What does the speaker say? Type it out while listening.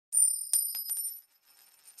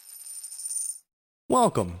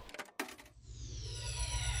Welcome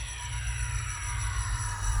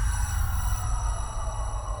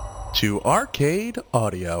to Arcade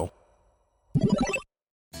Audio.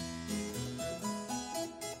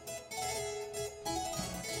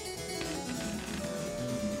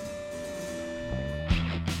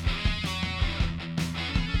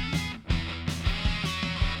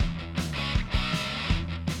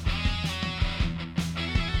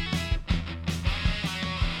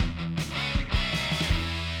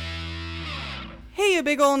 Hey, you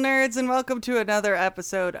big ol' nerds, and welcome to another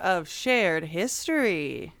episode of Shared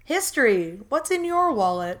History. History. What's in your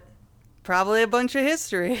wallet? Probably a bunch of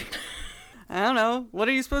history. I don't know. What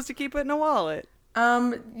are you supposed to keep it in a wallet?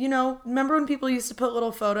 Remember when people used to put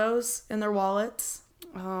little photos in their wallets?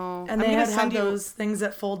 Oh, And they had those things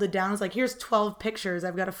that folded down. It's like, here's 12 pictures.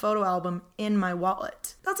 I've got a photo album in my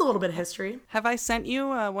wallet. That's a little bit of history. Have I sent you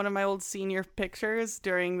one of my old senior pictures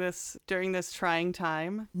during this trying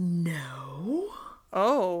time? No.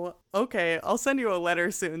 Oh, okay. I'll send you a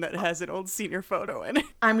letter soon that has an old senior photo in it.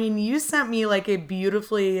 I mean, you sent me like a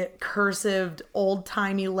beautifully cursived,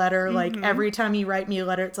 old-timey letter. Like every time you write me a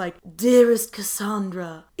letter, it's like, "Dearest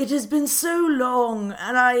Cassandra, it has been so long,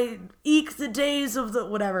 and I eke the days of the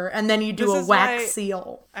whatever." And then you do This a is wax why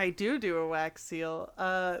seal. I do a wax seal.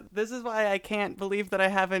 This is why I can't believe that I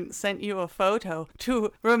haven't sent you a photo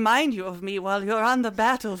to remind you of me while you're on the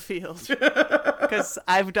battlefield. Because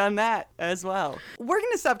I've done that as well. We're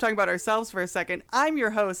going to stop talking about ourselves for a second. I'm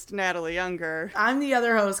your host, Natalie Younger. I'm the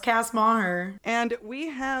other host, Cass Maher. And we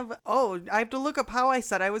have, I have to look up how I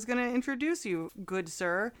said I was going to introduce you, good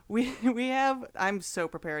sir. We have, I'm so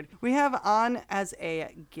prepared. We have on as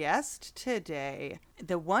a guest today,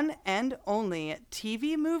 the one and only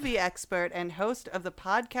TV movie expert and host of the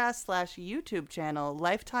podcast / YouTube channel,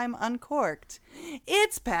 Lifetime Uncorked.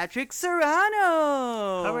 It's Patrick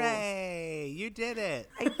Serrano. Hooray! You did it.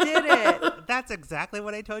 I did it. That's exactly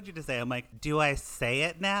what I told you to say. I'm like, do I say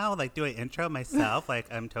it now? Like, do I intro myself? Like,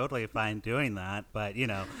 I'm totally fine doing that. But,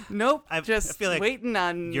 Nope. I just feel like waiting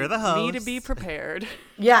on you're the host. me to be prepared.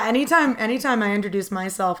 Yeah, anytime I introduce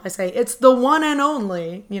myself, I say, it's the one and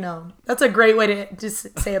only. That's a great way to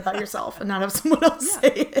just say about yourself and not have someone else say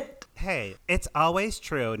it. Hey, it's always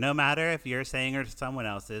true. No matter if you're saying or someone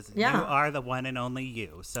else's, Yeah. you are the one and only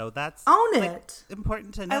you. So that's Own it.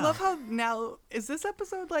 important to know. I love how now, is this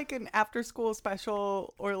episode like an after school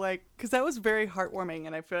special or like, because that was very heartwarming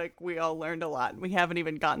and I feel like we all learned a lot. We haven't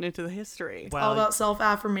even gotten into the history. It's all about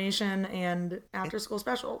self-affirmation and after-school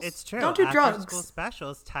specials. It's true. Don't do drugs. After school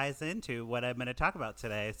specials ties into what I'm going to talk about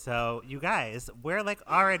today. So you guys, we're like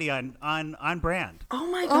already on brand. Oh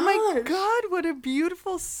my gosh. Oh my God, what a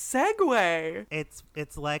beautiful segue. It's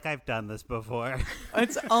like I've done this before.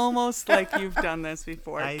 It's almost like you've done this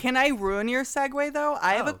before. Can I ruin your segue though?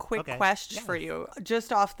 I have a quick question for you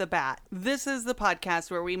just off the bat. This is the podcast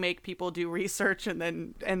where we make people do research and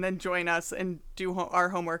then join us and do our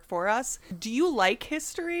homework for us. Do you like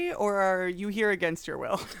history or are you here against your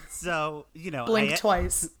will? So, Blink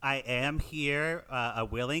twice. I am here, a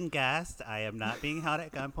willing guest. I am not being held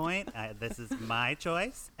at gunpoint. This is my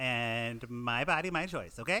choice and my body, my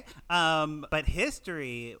choice. Okay. But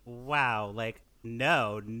history, wow. Like,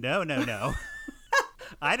 no.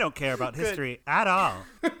 I don't care about history at all.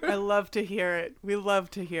 I love to hear it. We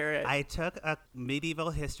love to hear it. I took a medieval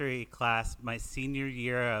history class my senior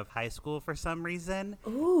year of high school for some reason.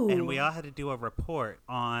 Ooh. And we all had to do a report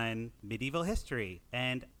on medieval history.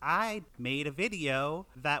 And I made a video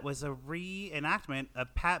that was a reenactment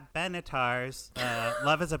of Pat Benatar's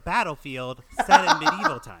Love is a Battlefield set in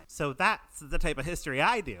medieval times. So that's the type of history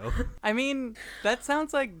I do. I mean, that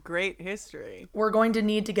sounds like great history. We're going to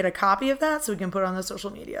need to get a copy of that so we can put it on the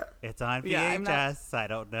social media. It's on VHS. Yeah, I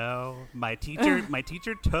don't know. My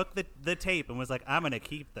teacher took the tape and was like, "I'm gonna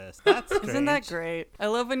keep this." That's strange. Isn't that great? I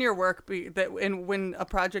love when your work when a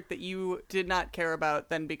project that you did not care about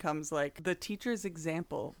then becomes like the teacher's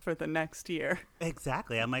example for the next year.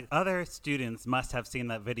 Exactly. I'm like, other students must have seen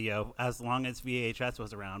that video as long as VHS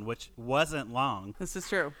was around, which wasn't long. This is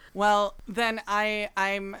true. Well, then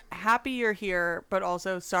I'm happy you're here, but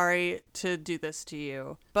also sorry to do this to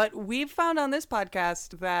you. But we've found on this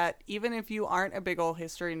podcast that even if you aren't a big old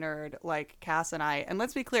history nerd like Cass and I, and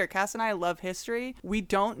let's be clear, Cass and I love history, we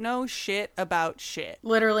don't know shit about shit.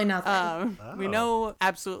 Literally nothing. We know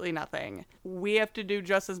absolutely nothing. We have to do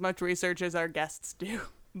just as much research as our guests do.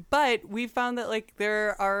 But we found that like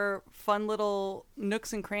there are fun little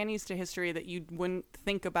nooks and crannies to history that you wouldn't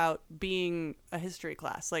think about being a history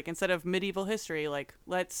class. Like instead of medieval history, like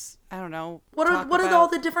let's, I don't know. What talk did about- all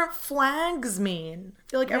the different flags mean? I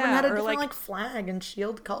feel like everyone Yeah, had a or, different like- like flag and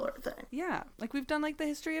shield color thing. Yeah, like we've done like the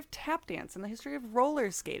history of tap dance and the history of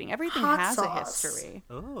roller skating. Everything Hot has sauce. a history.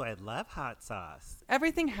 Oh, I love hot sauce.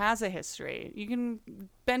 Everything has a history. You can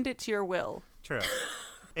bend it to your will. True.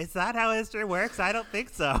 Is that how history works? I don't think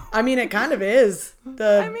so. I mean, it kind of is.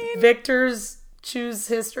 The mean- victors choose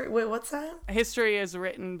history. Wait, what's that? History is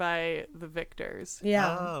written by the victors,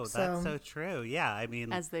 Yeah. Oh, that's so true. Yeah, I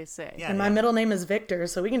mean, as they say. yeah, And my yeah. middle name is Victor,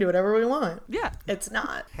 so we can do whatever we want. Yeah. It's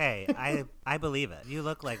not. Hey, I believe it. You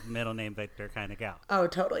look like middle name Victor kind of gal. Oh,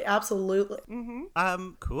 totally. Absolutely.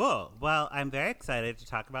 Cool. Well, I'm very excited to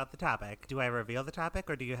talk about the topic. Do I reveal the topic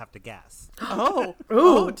or do you have to guess? Oh.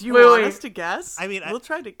 Ooh, do you wait, want wait. us to guess? I mean, we'll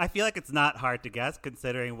try to. I feel like it's not hard to guess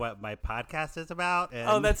considering what my podcast is about. And,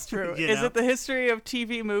 Oh, that's true. you Is know. it the history of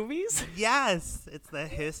TV movies? Yes, it's the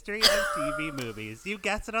history of TV movies. You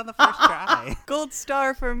guessed it on the first try. Gold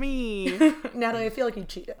star for me. Natalie, I feel like you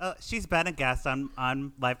cheated. She's been a guest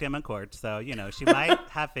on Lifetime Uncorked, so, you know, she might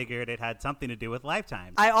have figured it had something to do with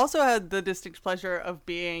Lifetime. I also had the distinct pleasure of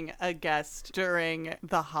being a guest during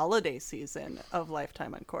the holiday season of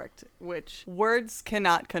Lifetime Uncorked, which words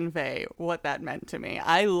cannot convey what that meant to me.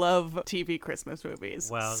 I love TV Christmas movies.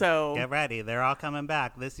 Well, so get ready. They're all coming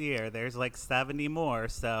back this year. There's like 70 more,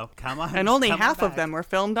 so come on. and only come half of back. them were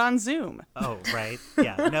filmed on Zoom. Oh, right.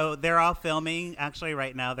 Yeah. No, they're all filming. Actually,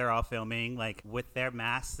 right now, they're all filming like with their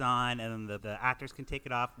masks on, and then the actors can take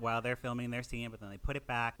it off while they're filming their scene, but then they put it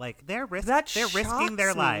back. Like they're That risking their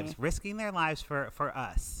shocks lives, me. risking their lives for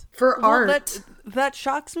us. For Well, art. that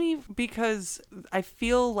shocks me because I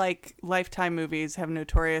feel like Lifetime movies have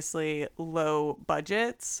notoriously low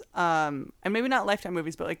budgets, and maybe not Lifetime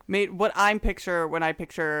movies, but like what I picture when I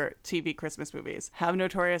picture TV Christmas movies have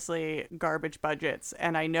notoriously garbage budgets,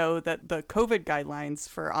 and I know that the COVID guidelines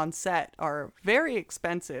for on set are very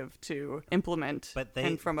expensive to implement, But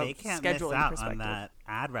and from they a can't scheduling miss out perspective. on that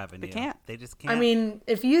ad revenue. can't. They just can't. I mean,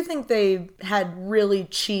 if you think they had really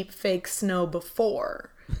cheap fake snow before,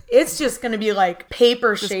 it's just going to be like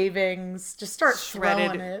paper shavings. Just start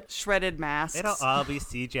throwing it. shredded masks. it'll all be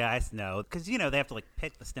CGI snow because you know they have to like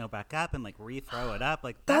pick the snow back up and like re-throw it up.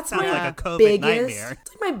 Like that That's sounds my like a COVID biggest, nightmare.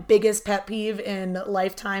 it's like my biggest pet peeve in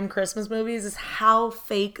Lifetime Christmas movies is how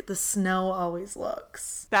fake the snow always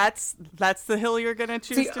looks. That's the hill you're gonna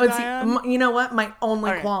choose See, to die on? you know what? My only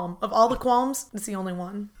All right. qualm of all the qualms, it's the only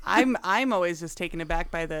one. I'm always just taken aback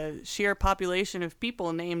by the sheer population of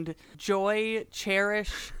people named Joy,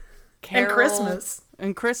 Cherish, Carol, And Christmas.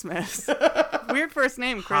 and Christmas. Weird first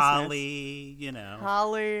name, Christmas. Holly, you know,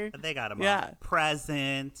 Holly. they got them Yeah. all.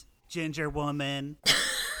 Present, Ginger Woman,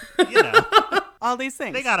 you know. All these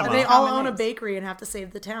things. They got 'em And all. they all Common own a names. bakery and have to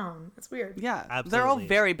save the town. It's weird. Yeah, they're all Absolutely.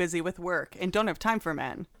 very busy with work and don't have time for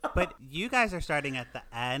men. But you guys are starting at the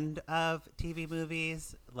end of TV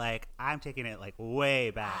movies. Like I'm taking it like way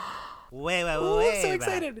back, way Ooh, way so back.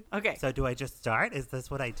 excited. Okay, So do I just start? Is this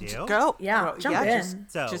what I do? go. Yeah, Go. jump in.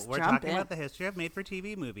 So just we're jump talking in. about the history of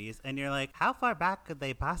made-for-TV movies, and you're like, how far back could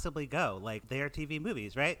they possibly go? Like, they are TV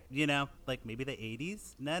movies, right? You know, like maybe the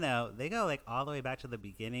 80s? No, they go like all the way back to the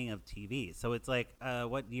beginning of TV. So it's like,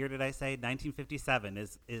 what year did I say? 1957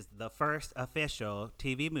 is the first official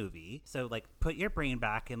TV movie. So like, put your brain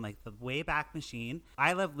back in like the way back machine.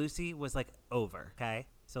 I Love Lucy was like over, okay?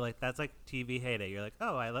 So like that's like TV heyday. You're like,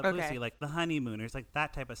 oh, I Love Okay. Lucy, like The Honeymooners, like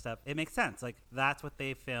that type of stuff. It makes sense. Like that's what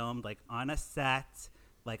they filmed, like on a set,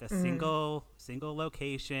 like a single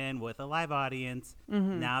location with a live audience.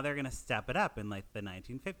 Now they're gonna step it up in like the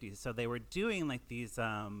 1950s. So they were doing like these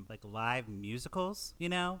like live musicals, you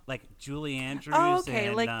know, like Julie Andrews okay,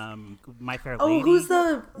 and like- My Fair Oh, Lady. who's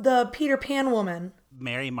the Peter Pan woman?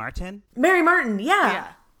 Mary Martin? Mary Martin. Yeah.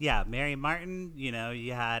 Yeah, Mary Martin, you know,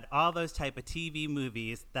 you had all those type of TV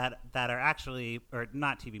movies that are actually, or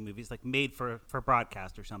not TV movies, like made for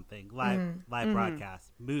broadcast or something, live broadcast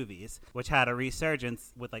movies, which had a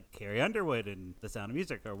resurgence with like Carrie Underwood and The Sound of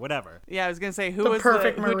Music or whatever. Yeah, I was gonna say who The was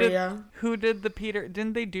Perfect who Maria. Who did the Peter?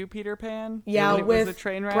 Didn't they do Peter Pan? Yeah, When it was with a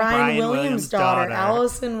train wreck. Brian, Brian Williams' Williams' daughter, daughter.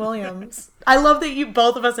 Allison Williams. I love that you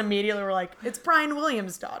both of us immediately were like, it's Brian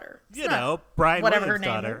Williams' daughter. It's You not know, Brian whatever Williams'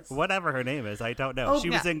 her name daughter. is. Whatever her name is, I don't know. Oh, She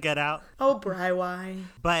was yeah. in Get Out. Oh, Bri, why?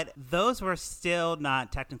 But those were still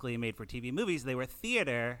not technically made for TV movies. They were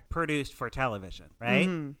theater produced for television,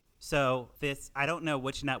 right? So I don't know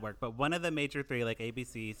which network, but one of the major three, like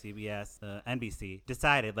ABC, CBS, NBC,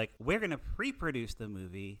 decided, like, we're going to pre-produce the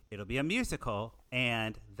movie. It'll be a musical.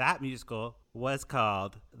 And that musical was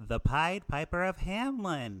called The Pied Piper of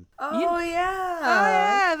Hamelin. Oh, yeah. Oh,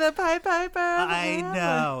 yeah, the Pied Piper. I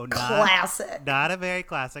know. Classic. Not a very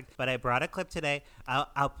classic, but I brought a clip today.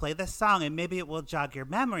 I'll play this song, and maybe it will jog your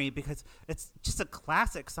memory because it's just a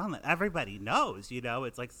classic song that everybody knows, you know?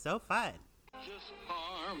 It's, like, so fun. Just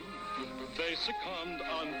harm, they succumbed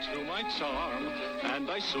unto my charm,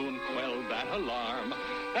 and I soon quelled that alarm.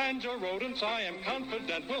 And your rodents, I am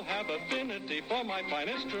confident, will have affinity for my fine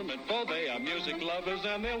instrument, for they are music lovers,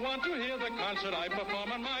 and they'll want to hear the concert I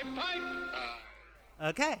perform on my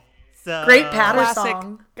pipe. Okay. So Great patter Classic.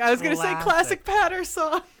 song. I was going to say classic patter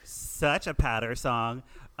song. Such a patter song.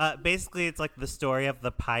 Basically, it's like the story of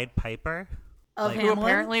the Pied Piper. Of Who Hamlin?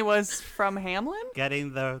 apparently was from Hamlin?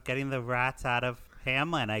 Getting the rats out of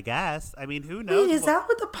Hamlin, I guess. I mean, who knows? Wait, is that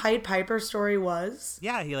what the Pied Piper story was?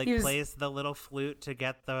 Yeah, he was- plays the little flute to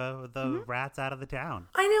get the rats out of the town.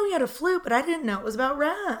 I knew he had a flute, but I didn't know it was about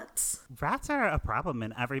rats. Rats are a problem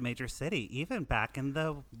in every major city, even back in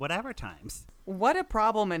the whatever times. What a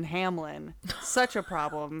problem in Hamlin. Such a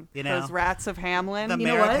problem. You know, Those rats of Hamlin. The You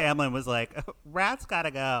know mayor of what? Hamlin was like, rats gotta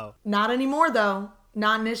go. Not anymore, though.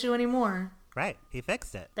 Not an issue anymore. Right, he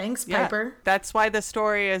fixed it. Thanks, Yeah, Piper. that's why the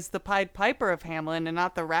story is the Pied Piper of Hamlin and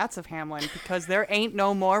not the rats of Hamlin, because there ain't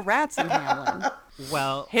no more rats in Hamlin.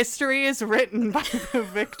 Well, History is written by the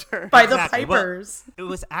victor. By the Exactly. Well, Pipers. it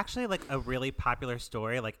was actually like a really popular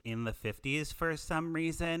story, like in the 50s for some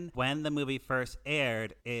reason. When the movie first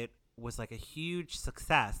aired, it was like a huge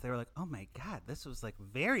success. They were like, oh my God, this was like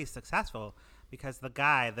very successful. Because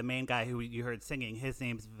the main guy who you heard singing, his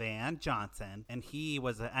name's Van Johnson, and he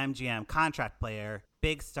was an MGM contract player,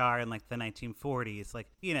 big star in like the 1940s, like,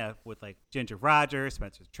 you know, with like Ginger Rogers,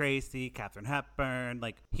 Spencer Tracy, Katharine Hepburn,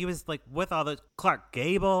 like he was like with all those, Clark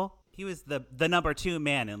Gable. He was the number two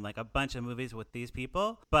man in like a bunch of movies with these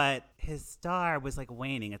people, but his star was like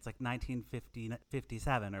waning. It's like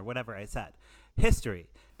 1957 or whatever I said. History.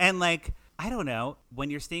 And like, I don't know, when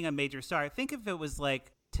you're seeing a major star, think if it was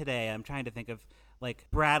like, today I'm trying to think of like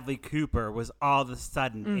Bradley Cooper was all of a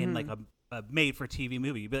sudden in like a made for TV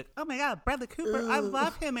movie. You'd be like, oh my God, Bradley Cooper, I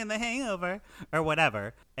love him in The Hangover or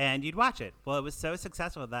whatever. And you'd watch it. Well, it was so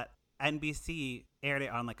successful that NBC aired it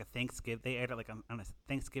on like a Thanksgiving. They aired it like on a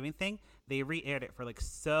Thanksgiving thing. They re-aired it for like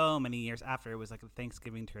so many years after it was like a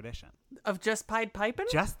Thanksgiving tradition. Of just Pied Pipin'?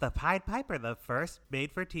 Just the Pied Piper, the first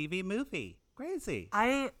made for TV movie. Crazy.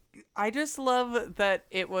 I just love that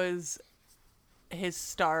it was his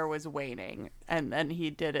star was waning and then he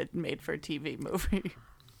did a made for TV movie.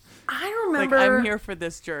 I remember. Like, I'm here for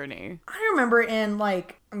this journey. I remember in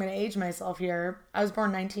like, I'm gonna age myself here. I was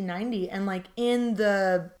born 1990, and like in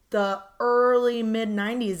the early mid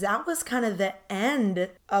 90s, that was kind of the end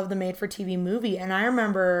of the made for TV movie. And I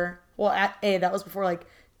remember, well, that was before like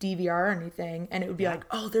DVR or anything, and it would be like,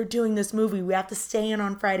 oh, they're doing this movie, we have to stay in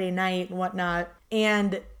on Friday night and whatnot.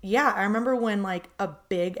 And yeah, I remember when like a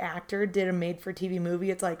big actor did a made for TV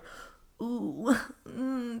movie, it's like, ooh,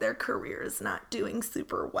 their career is not doing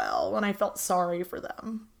super well, and I felt sorry for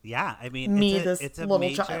them. Yeah, I mean, it's a little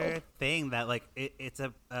major child. thing that like it's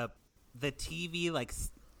the TV like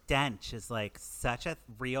stench is like such a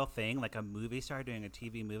real thing. Like a movie star doing a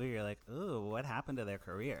TV movie, you're like, ooh, what happened to their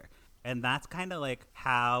career? And that's kind of like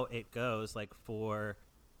how it goes like for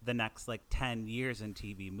the next like 10 years in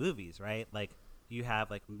TV movies, right? Like you have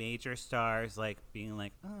like major stars like being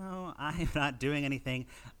like, oh, I'm not doing anything,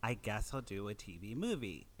 I guess I'll do a TV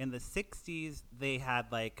movie. In the 60s, they had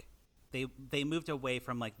like they moved away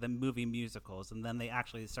from like the movie musicals, and then they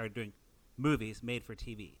actually started doing movies made for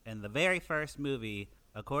TV. And the very first movie,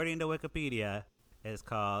 according to Wikipedia, is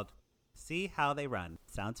called See How They Run.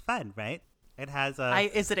 Sounds fun, right? It has a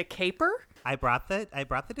Is it a caper? I brought the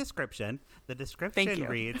description. The description Thank you.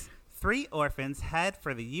 reads, 3 orphans head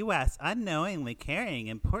for the U.S. unknowingly carrying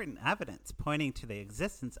important evidence pointing to the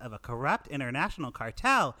existence of a corrupt international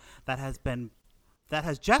cartel that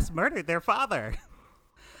has just murdered their father.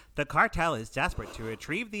 The cartel is desperate to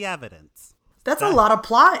retrieve the evidence. That's a lot of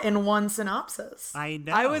plot in one synopsis. I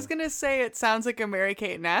know. I was going to say it sounds like a Mary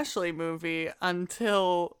Kate and Ashley movie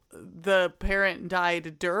until the parent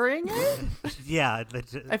died during it. Yeah.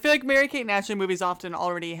 I feel like Mary Kate and Ashley movies often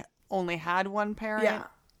already only had one parent. Yeah.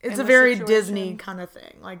 It's in a the very situation. Disney kind of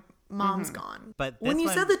thing. Like, mom's gone. But when this you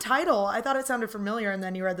one- said the title, I thought it sounded familiar, and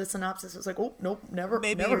then you read the synopsis. It was like, oh, nope, never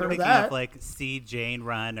Maybe heard you're of thinking that. of like See Jane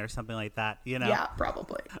Run or something like that, you know? Yeah,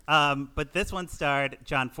 probably. But this one starred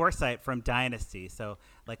John Forsythe from Dynasty, so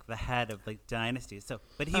like the head of like Dynasty. So,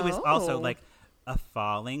 but he was also Oh. like a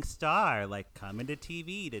falling star, like coming to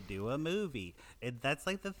TV to do a movie. That's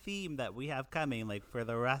like the theme that we have coming, like for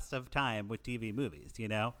the rest of time with TV movies, you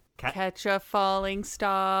know? Catch a falling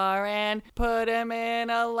star and put him in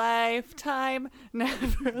a lifetime.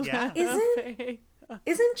 Never Yeah. let him fade.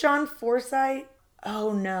 Isn't John Forsythe?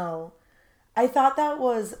 Oh no, I thought that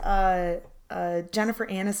was Jennifer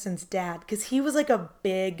Aniston's dad, because he was like a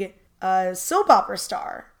big soap opera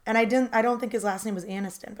star, and I don't think his last name was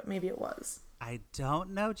Aniston, but maybe it was. I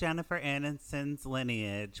don't know Jennifer Aniston's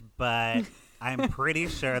lineage, but I'm pretty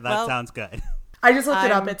sure that Well, sounds good. I just looked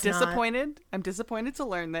it up. I'm It's not. disappointed. I'm disappointed to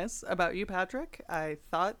learn this about you, Patrick. I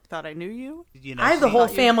thought I knew you. You know, I have the she- whole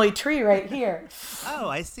family tree right here. Oh,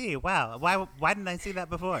 I see. Wow. Why didn't I see that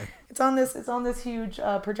before? It's on this huge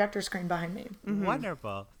projector screen behind me.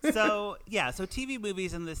 Wonderful. So so TV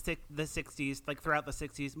movies in the 60s, like throughout the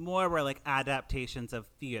 60s, more were like adaptations of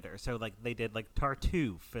theater. So like they did like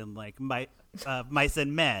Tartuffe and like Mice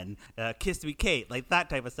and Men, Kiss Me Kate, like that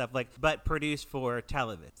type of stuff, like but produced for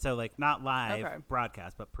television. So like not live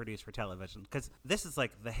broadcast, but produced for television. Because this is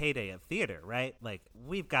like the heyday of theater, right? Like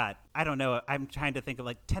we've got, I don't know, I'm trying to think of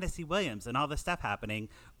like Tennessee Williams and all this stuff happening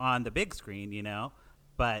on the big screen, you know?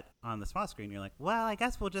 But on the small screen, you're like, well, I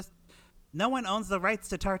guess we'll just, no one owns the rights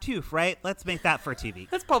to Tartuffe, right? Let's make that for TV.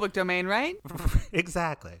 That's public domain, right?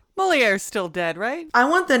 Exactly. Moliere's still dead, right? I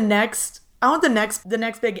want the next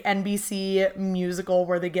big NBC musical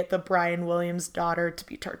where they get the Brian Williams daughter to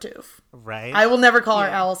be Tartuffe. Right? I will never call her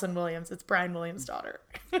Allison Williams. It's Brian Williams' daughter.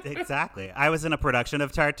 Exactly. I was in a production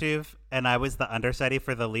of Tartuffe, and I was the understudy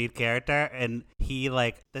for the lead character, and he,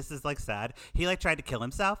 like, this is, like, sad. He, like, tried to kill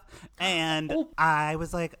himself, and I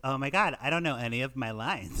was like, oh, my God, I don't know any of my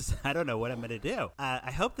lines. I don't know what I'm going to do.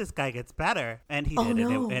 I hope this guy gets better, and he did,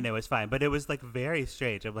 no. and it was fine. But it was, like, very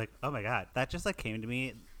strange. I'm like, oh, my God, that just, like, came to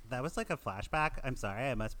me. That was like a flashback. I'm sorry.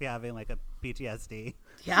 I must be having like a PTSD.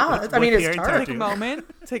 Yeah, I mean, it's Tartuffe. dark.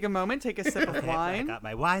 Take a moment. Take a sip of I wine. got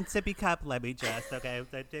my wine sippy cup. Let me just,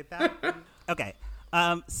 okay.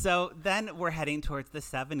 So then we're heading towards the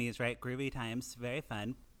 70s, right? Groovy times, very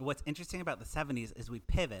fun. What's interesting about the 70s is we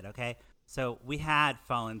pivot, okay? So we had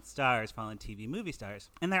fallen TV movie stars,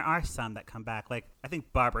 and there are some that come back. Like, I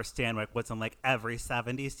think Barbara Stanwyck was in like every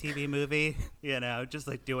 70s TV movie, you know, just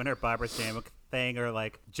like doing her Barbara Stanwyck thing, or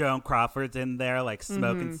like Joan Crawford's in there, like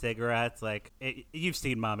smoking cigarettes. Like, you've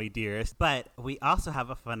seen Mommy Dearest. But we also have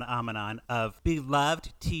a phenomenon of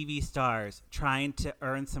beloved TV stars trying to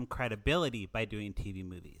earn some credibility by doing TV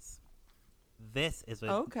movies. This is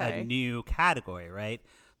a new category, right?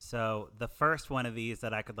 So the first one of these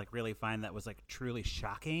that I could like really find that was like truly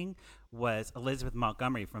shocking was Elizabeth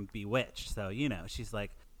Montgomery from Bewitched. So, you know, she's like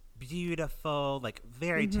beautiful, like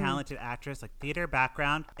very talented actress, like theater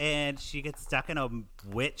background, and she gets stuck in a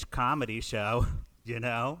witch comedy show, you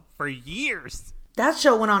know, for years. That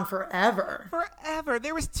show went on forever. Forever.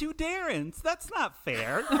 There was 2 Darrens. That's not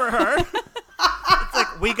fair for her. It's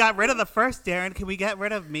like, we got rid of the first Darren. Can we get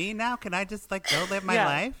rid of me now? Can I just like go live my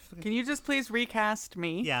life? Can you just please recast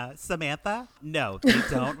me? Yeah, Samantha? No, they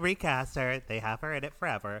don't recast her. They have her in it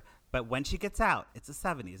forever. But when she gets out, it's the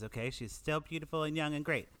 70s, okay? She's still beautiful and young and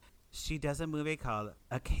great. She does a movie called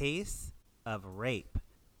A Case of Rape.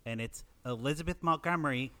 And it's Elizabeth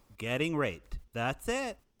Montgomery getting raped. That's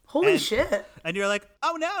it. Holy shit. And you're like,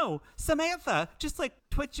 oh no, Samantha, just like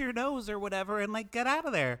twitch your nose or whatever and like get out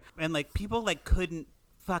of there. And like people like couldn't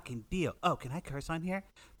fucking deal. Oh, can I curse on here?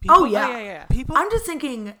 People, Oh, yeah. Yeah. People, I'm just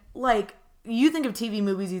thinking, like, you think of TV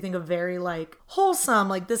movies, you think of very, like, wholesome.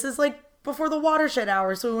 Like, this is, like, before the watershed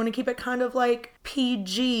hour, so we want to keep it kind of, like,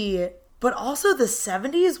 PG. But also the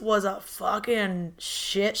 70s was a fucking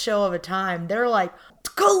shit show of a time. They're like,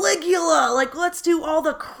 Caligula! Like, let's do all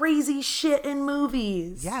the crazy shit in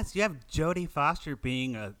movies. yes, you have Jodie Foster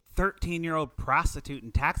being a 13-year-old prostitute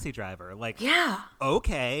and taxi driver. Like, Yeah.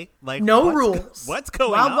 okay. Like, No rules. What's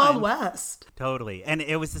going Wild on? Wild West. Totally. And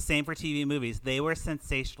it was the same for TV movies. They were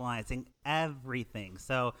sensationalizing everything.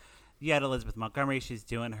 So you had Elizabeth Montgomery. She's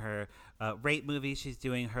doing her rape movie. She's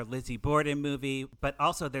doing her Lizzie Borden movie. But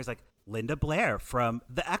also there's like Linda Blair from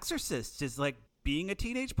The Exorcist is like being a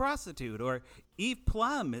teenage prostitute. Or Eve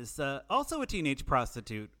Plum is also a teenage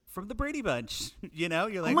prostitute from the Brady Bunch. You know,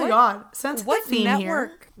 you're like, Oh my God. Sense What the theme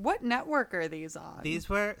network? here. What network are these on? These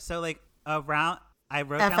were so like around. I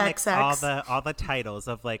wrote down like FXX. all the titles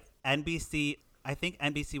of like NBC. I think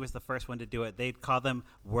NBC was the first one to do it. They'd call them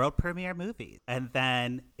world premiere movies, and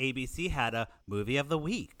then ABC had a movie of the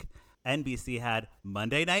week. NBC had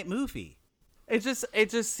Monday Night Movie. It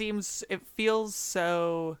feels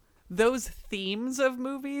so. Those themes of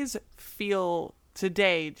movies feel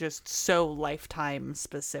today just so Lifetime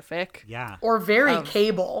specific. Yeah, Or very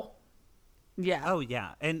cable. Yeah. Oh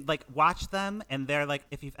yeah, and like watch them, and they're like,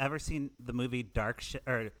 if you've ever seen the movie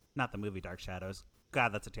or not the movie Dark Shadows,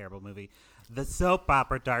 God, that's a terrible movie. The soap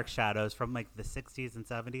opera Dark Shadows from like the 60s and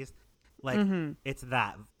 70s, like it's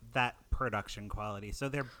that production quality. So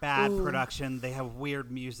they're bad production. They have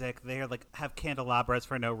weird music. They are like have candelabras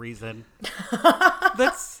for no reason.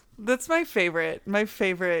 That's my favorite. My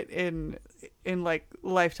favorite in like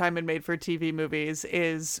Lifetime and made for TV movies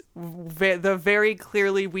is the very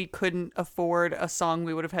clearly we couldn't afford a song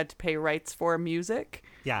we would have had to pay rights for music.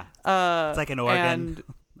 Yeah, it's like an organ.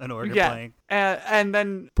 An organ playing. And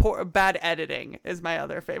then bad editing is my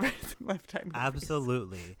other favorite Lifetime movies.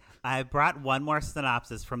 Absolutely. I brought one more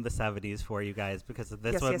synopsis from the 70s for you guys because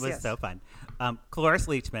this one was so fun. Cloris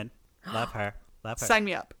Leachman, love her. Love her. Sign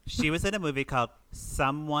me up. She was in a movie called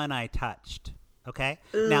Someone I Touched. Okay?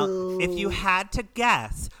 Ooh. Now, if you had to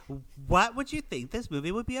guess, what would you think this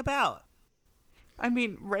movie would be about? I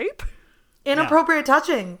mean, rape? Inappropriate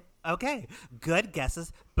touching. Okay. Good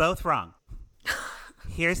guesses. Both wrong.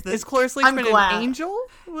 Here's the. Is Cloris Leachman an angel?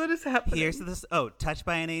 What is happening? Here's this. Oh, Touched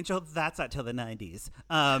by an Angel? That's not till the 90s.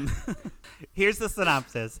 Here's the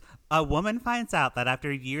synopsis. A woman finds out that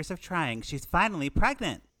after years of trying, she's finally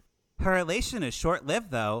pregnant. Her elation is short-lived,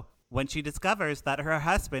 though, when she discovers that her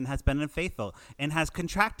husband has been unfaithful and has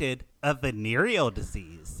contracted a venereal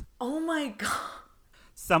disease. Oh my God.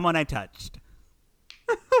 Someone I Touched.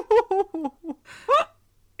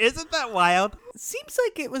 Isn't that wild? Seems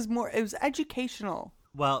like it was educational.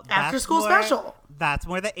 Well, after school special. That's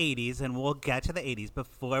more the 80s, and we'll get to the 80s.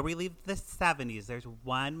 Before we leave the 70s, there's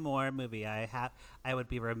one more movie I would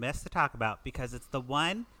be remiss to talk about because it's the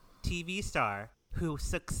one TV star who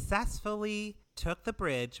successfully took the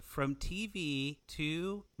bridge from TV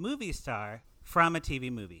to movie star from a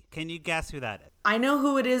TV movie. Can you guess who that is? I know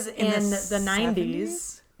who it is in the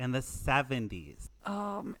 90s. In the 70s.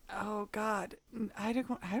 Oh God. I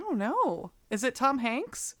don't know. Is it Tom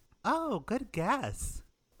Hanks? Oh, good guess.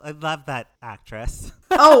 I love that actress.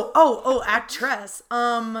 Actress.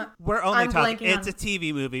 We're only talking. It's a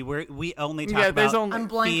TV movie. We only talk about. I'm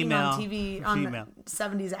blanking female, on TV on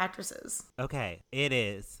 70s actresses. Okay, it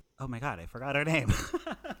is. Oh my God, I forgot her name.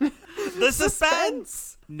 The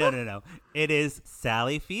suspense. No. It is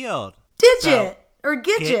Sally Field. Gidget. Or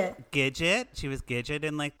Gidget. Gidget. She was Gidget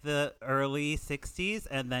in like the early 60s,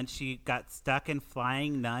 and then she got stuck in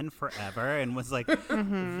Flying Nun forever and was like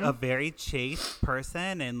a very chaste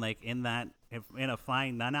person, and like in a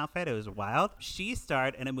Flying Nun outfit. It was wild. She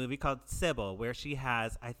starred in a movie called Sybil, where she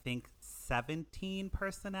has, I think, 17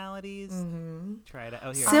 personalities. Try to.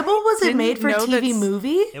 Oh, here. Sybil was it made for TV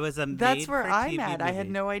movie? It was a made That's where for I'm TV at. movie. I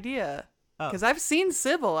had no idea. Because I've seen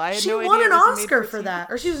Sybil. I had she no idea. won an it was Oscar for that,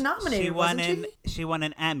 or she was nominated. She won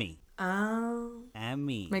an Emmy. Oh,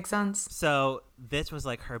 Emmy. Makes sense. So this was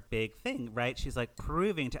like her big thing, right? She's like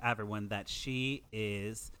proving to everyone that she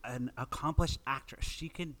is an accomplished actress. She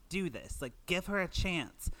can do this. Like, give her a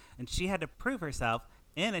chance. And she had to prove herself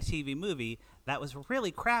in a TV movie that was really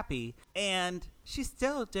crappy, and she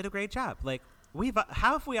still did a great job. Like,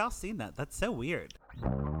 how have we all seen that? That's so weird.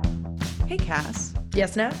 Hey, Cass.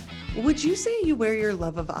 Yes, Nat? Would you say you wear your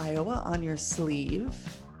love of Iowa on your sleeve?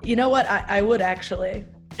 You know what? I would actually.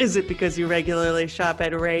 Is it because you regularly shop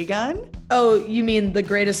at Raygun? Oh, you mean the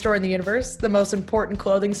greatest store in the universe? The most important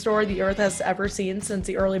clothing store the earth has ever seen since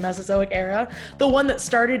the early Mesozoic era? The one that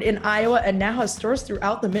started in Iowa and now has stores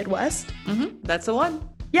throughout the Midwest? That's the one.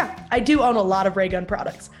 Yeah, I do own a lot of Raygun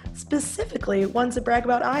products, specifically ones that brag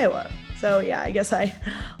about Iowa. So yeah, I guess I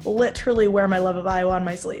literally wear my love of Iowa on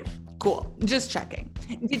my sleeve. Cool. Just checking.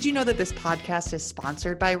 Did you know that this podcast is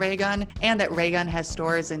sponsored by Raygun and that Raygun has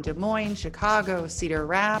stores in Des Moines, Chicago, Cedar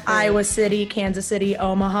Rapids, Iowa City, Kansas City,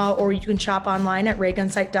 Omaha, or you can shop online at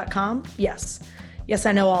raygunsite.com? Yes,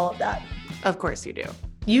 I know all of that. Of course you do.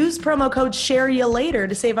 Use promo code SHAREYOULATER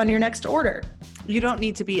to save on your next order. You don't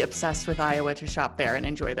need to be obsessed with Iowa to shop there and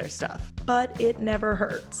enjoy their stuff. But it never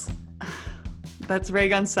hurts. That's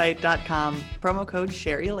raygunsite.com. Promo code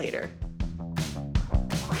SHAREYOULATER.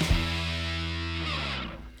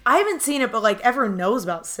 I haven't seen it, but like everyone knows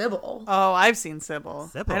about Sybil. Oh, I've seen Sybil.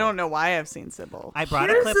 I don't know why I've seen Sybil. I brought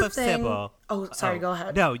a clip of Sybil. Oh, sorry, go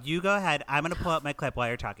ahead. No, you go ahead. I'm going to pull up my clip while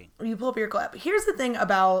you're talking. You pull up your clip. Here's the thing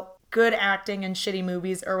about good acting in shitty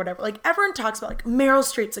movies or whatever. Like, everyone talks about, like, Meryl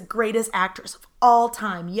Streep's the greatest actress of all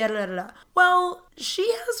time. Well, she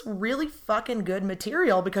has really fucking good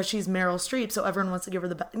material because she's Meryl Streep, so everyone wants to give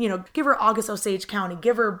her give her August Osage County.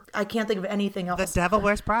 Give her, I can't think of anything else. The Devil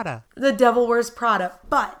Wears Prada. The Devil Wears Prada.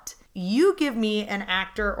 But you give me an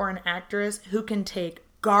actor or an actress who can take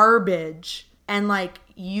garbage and, like,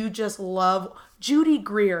 you just love Judy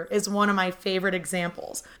Greer is one of my favorite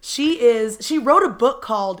examples. She wrote a book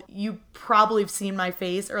called You Probably Have Seen My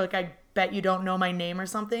Face, or like I Bet You Don't Know My Name or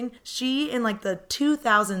something. She, in like the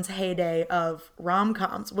 2000s heyday of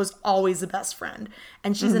rom-coms, was always the best friend.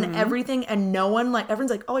 And she's in everything, and no one, like,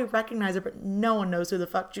 everyone's like, oh, I recognize her, but no one knows who the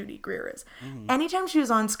fuck Judy Greer is. Anytime she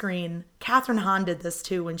was on screen, Catherine Hahn did this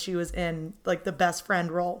too when she was in like the best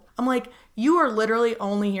friend role. I'm like, you are literally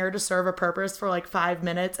only here to serve a purpose for like 5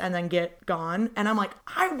 minutes and then get gone. And I'm like,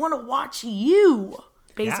 I want to watch you.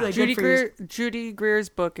 Basically, Yeah. Judy Greer's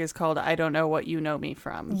book is called I Don't Know What You Know Me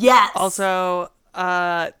From. Yes. Also,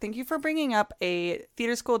 thank you for bringing up a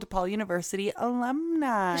theater school DePaul University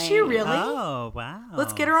alumni. Is she really? Oh, wow.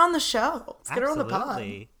 Let's get her on the show. Let's get her on the pod.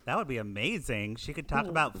 Absolutely. That would be amazing. She could talk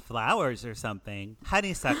about flowers or something.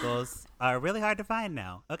 Honeysuckles are really hard to find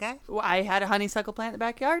now. Okay? Well, I had a honeysuckle plant in the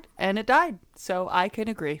backyard, and it died, so I can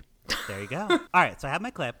agree. There you go. All right, so I have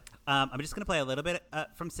my clip. I'm just going to play a little bit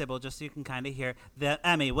from Sybil just so you can kind of hear the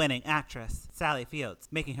Emmy-winning actress, Sally Fields,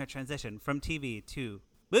 making her transition from TV to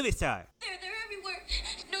movie star. They're everywhere.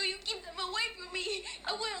 No, you keep them away from me.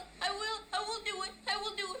 I will do it. I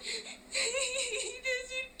will do it. He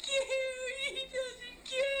doesn't care. He doesn't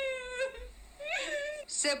care.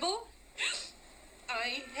 Sybil?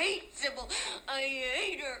 I hate Sybil. I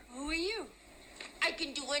hate her. Who are you? I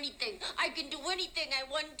can do anything. I can do anything I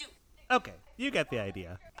want to. Okay, you get the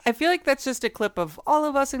idea. I feel like that's just a clip of all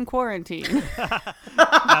of us in quarantine.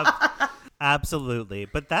 Absolutely.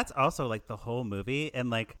 But that's also like the whole movie. And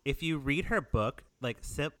like, if you read her book, like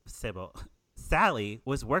Sybil, Sally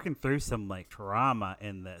was working through some like trauma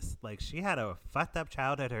in this. Like, she had a fucked up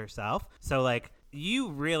childhood herself. So like, you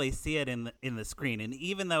really see it in the screen. And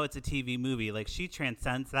even though it's a TV movie, like, she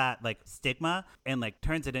transcends that like stigma and like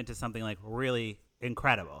turns it into something like really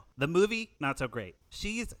incredible. The movie, not so great.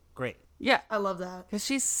 She's great. Yeah, I love that. because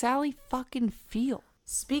she's Sally fucking Field.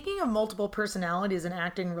 Speaking of multiple personalities and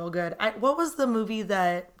acting real good, what was the movie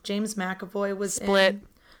that James McAvoy was Split. in?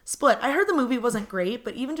 Split. I heard the movie wasn't great,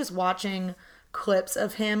 but even just watching clips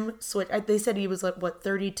of him switch, they said he was like, what,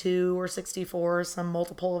 32 or 64, some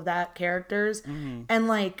multiple of that characters. And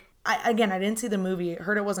like, I didn't see the movie,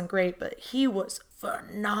 heard it wasn't great, but he was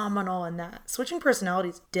phenomenal in that. Switching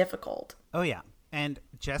personalities is difficult. Oh, yeah. And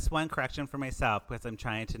just one correction for myself, because I'm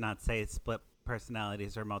trying to not say split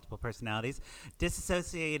personalities or multiple personalities.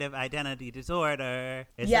 Dissociative identity disorder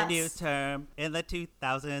is a new term in the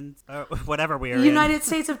 2000s, or whatever we are in. United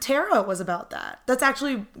States of Terror was about that. That's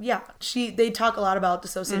actually, they talk a lot about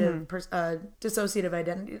dissociative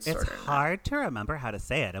identity disorder. It's hard to remember how to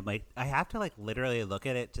say it. I'm like, I have to like literally look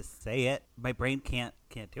at it to say it. My brain can't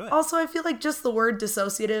do it. Also, I feel like just the word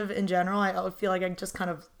dissociative in general, I feel like I just kind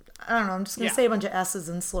of, I don't know, I'm just going to say a bunch of S's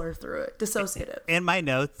and slur through it. Dissociative. In my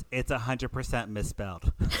notes, it's 100%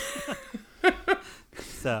 misspelled.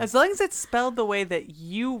 So, As long as it's spelled the way that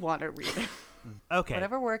you want to read it. okay.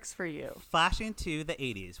 Whatever works for you. Flashing to the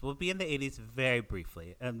 80s. We'll be in the 80s very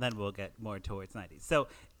briefly, and then we'll get more towards 90s. So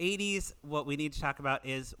 80s, what we need to talk about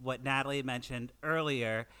is what Natalie mentioned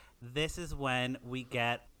earlier. This is when we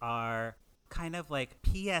get our kind of like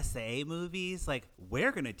PSA movies, like,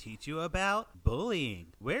 we're going to teach you about bullying.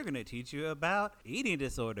 We're going to teach you about eating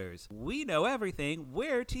disorders. We know everything.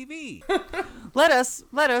 We're TV. Let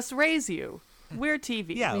us raise you. We're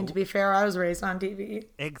TV. Yeah. I mean, to be fair, I was raised on TV.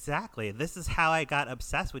 Exactly. This is how I got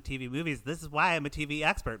obsessed with TV movies. This is why I'm a TV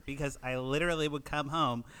expert, because I literally would come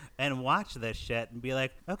home and watch this shit and be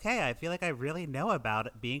like, okay, I feel like I really know about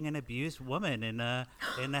it, being an abused woman in a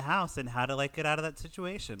house and how to like get out of that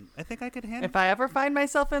situation. I think I could handle If I ever find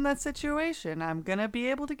myself in that situation, I'm going to be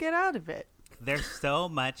able to get out of it. There's so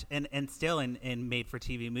much, and still in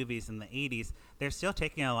made-for-TV movies in the 80s, they're still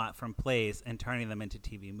taking a lot from plays and turning them into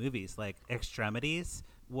TV movies. Like Extremities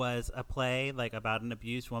was a play like about an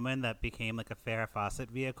abused woman that became like a Farrah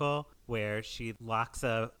Fawcett vehicle, where she locks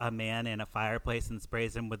a man in a fireplace and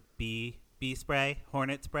sprays him with bee spray,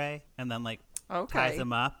 hornet spray, and then like ties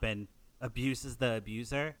him up and abuses the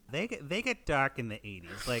abuser. They get dark in the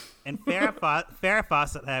 80s. Like, and Farrah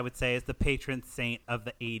Fawcett, I would say, is the patron saint of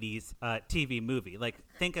the 80s TV movie. Like,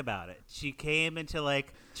 think about it. She came into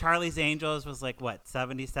like Charlie's Angels was like what,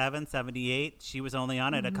 77, 78. She was only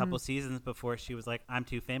on it a couple seasons before she was like, I'm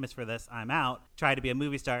too famous for this, I'm out. Tried to be a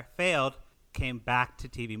movie star, failed, came back to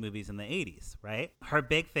TV movies in the 80s, right? Her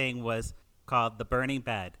big thing was called The Burning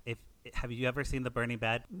Bed. Have you ever seen The Burning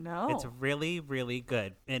Bed? No. It's really, really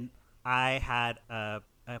good. And I had a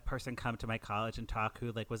person come to my college and talk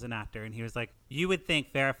who like was an actor, and he was like, you would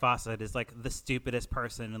think Farrah Fawcett is like the stupidest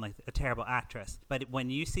person and like a terrible actress, but when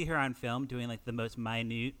you see her on film doing like the most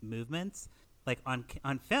minute movements, like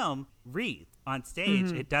on film reads. On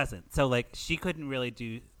stage, it doesn't. So like she couldn't really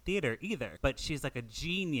do theater either, but she's like a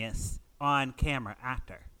genius on camera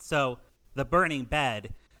actor. So The Burning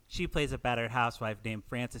Bed, she plays a battered housewife named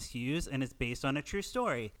Frances Hughes and is based on a true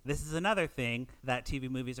story. This is another thing that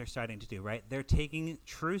TV movies are starting to do, right? They're taking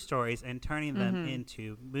true stories and turning them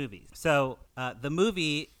into movies. So the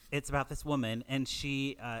movie, it's about this woman, and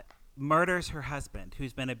she murders her husband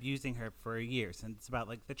who's been abusing her for years. And it's about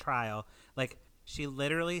like the trial. Like she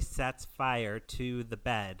literally sets fire to the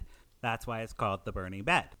bed. That's why it's called The Burning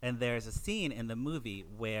Bed. And there's a scene in the movie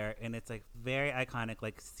where, and it's like very iconic,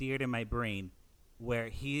 like seared in my brain, where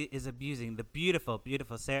he is abusing the beautiful,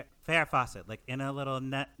 beautiful Farrah Fawcett, like in a little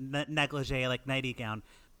negligee, like nightie gown,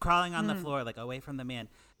 crawling on the floor, like away from the man.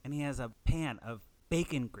 And he has a pan of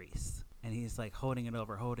bacon grease. And he's like holding it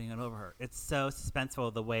over her. It's so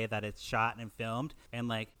suspenseful the way that it's shot and filmed, and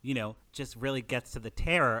like, you know, just really gets to the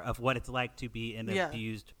terror of what it's like to be an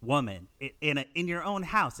abused woman in your own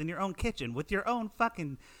house, in your own kitchen, with your own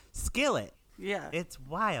fucking skillet. Yeah, it's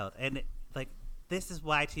wild, and like this is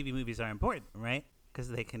why TV movies are important, right? Because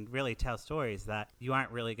they can really tell stories that you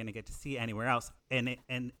aren't really going to get to see anywhere else, and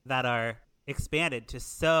that are expanded to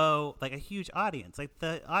so like a huge audience. Like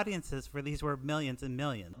the audiences for these were millions and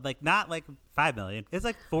millions, like not like 5 million, it's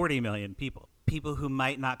like 40 million people who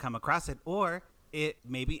might not come across it, or it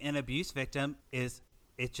maybe an abuse victim is,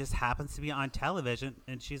 it just happens to be on television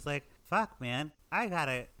and she's like, fuck man, I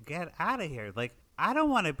gotta get out of here, like I don't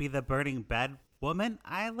want to be the burning bed woman,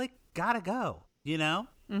 I like gotta go, you know?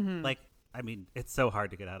 Like, I mean, it's so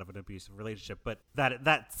hard to get out of an abusive relationship, but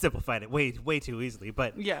that simplified it way too easily.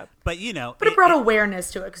 But but you know, but it brought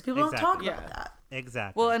awareness to it because people don't talk about that.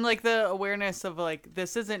 Exactly. Well, and like the awareness of like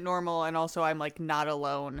this isn't normal, and also I'm like not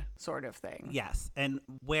alone, sort of thing. Yes, and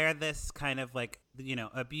where this kind of like, you know,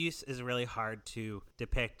 abuse is really hard to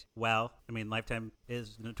depict well. I mean, Lifetime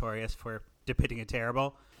is notorious for depicting it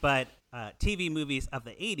terrible. But TV movies of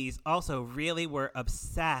the 80s also really were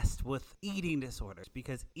obsessed with eating disorders,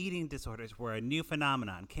 because eating disorders were a new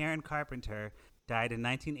phenomenon. Karen Carpenter died in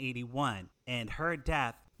 1981, and her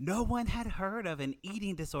death, no one had heard of an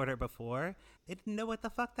eating disorder before. They didn't know what the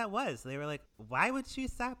fuck that was. They were like, why would she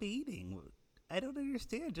stop eating? I don't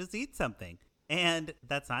understand. Just eat something. And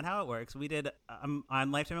that's not how it works. We did,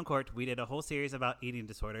 on Lifetime in Court, we did a whole series about eating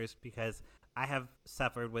disorders because I have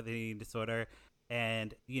suffered with an eating disorder.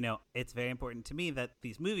 And, you know, it's very important to me that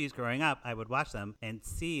these movies growing up, I would watch them and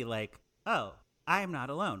see like, oh, I'm not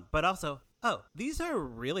alone. But also, oh, these are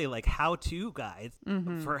really like how-to guides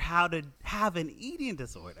for how to have an eating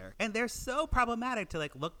disorder. And they're so problematic to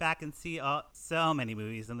like look back and see so many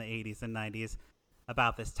movies in the 80s and 90s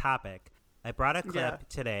about this topic. I brought a clip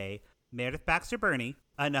today. Meredith Baxter Birney,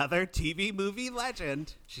 another TV movie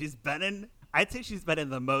legend. I'd say she's been in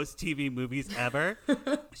the most TV movies ever.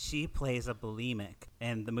 She plays a bulimic,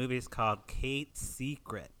 and the movie is called Kate's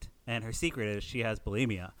Secret. And her secret is she has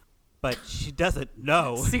bulimia, but she doesn't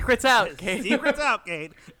know. Secret's out, Kate. Secret's out,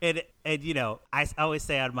 Kate. And you know, I always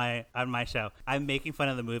say on my show, I'm making fun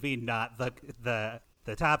of the movie, not the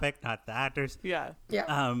topic, not the actors. Yeah.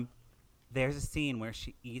 There's a scene where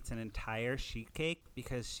she eats an entire sheet cake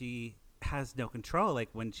because she has no control. Like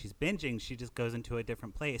when she's binging, she just goes into a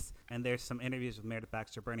different place. And there's some interviews with Meredith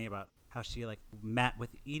Baxter Birney about how she like met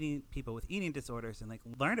with people with eating disorders and like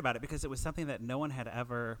learned about it because it was something that no one had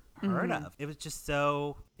ever heard of. It was just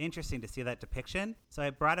so interesting to see that depiction. So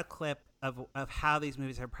I brought a clip of how these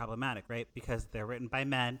movies are problematic, right? Because they're written by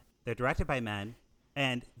men, they're directed by men,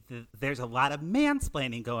 and there's a lot of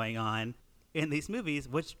mansplaining going on in these movies,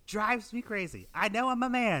 which drives me crazy. I know I'm a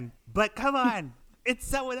man, but come on. It's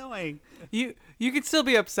so annoying. You could still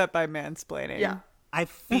be upset by mansplaining. Yeah. I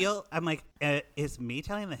feel, I'm like, is me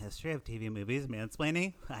telling the history of TV movies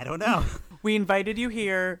mansplaining? I don't know. We invited you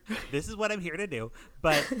here. This is what I'm here to do.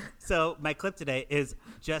 But so my clip today is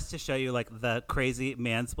just to show you like the crazy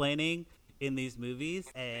mansplaining in these movies.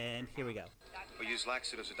 And here we go. We use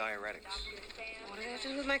laxatives or diuretics. What do they have to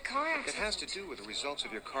do with my car It accident? has to do with the results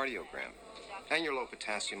of your cardiogram. And your low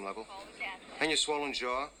potassium level, and your swollen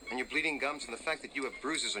jaw, and your bleeding gums, and the fact that you have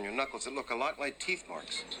bruises on your knuckles that look a lot like teeth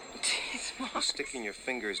marks. Teeth You're marks. sticking your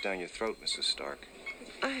fingers down your throat, Mrs. Stark.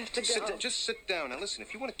 I have to go. Just sit down. Now listen,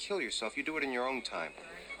 if you want to kill yourself, you do it in your own time.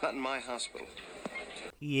 Not in my hospital.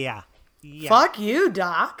 Yeah. Fuck you,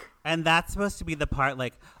 Doc. And that's supposed to be the part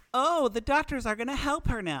like, oh, the doctors are going to help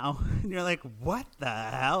her now. And you're like, what the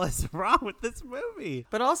hell is wrong with this movie?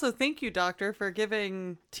 But also, thank you, doctor, for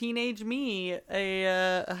giving teenage me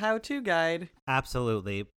a how-to guide.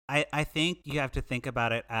 Absolutely. I think you have to think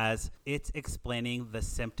about it as it's explaining the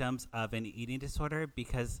symptoms of an eating disorder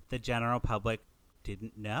because the general public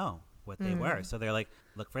didn't know. what they were. So they're like,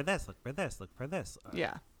 look for this, look for this, look for this.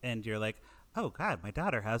 Yeah. And you're like, oh God, my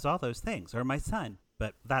daughter has all those things, or my son.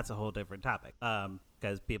 But that's a whole different topic,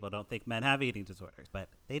 because people don't think men have eating disorders, but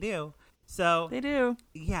they do. So They do.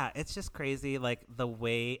 yeah, it's just crazy, like the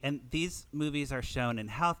way, and these movies are shown in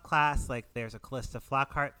health class. Like there's a Callista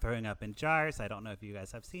Flockhart throwing up in jars. I don't know if you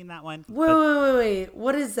guys have seen that one. Wait.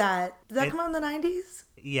 What is that? Did that It- come out in the 90s?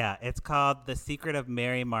 Yeah, it's called The Secret of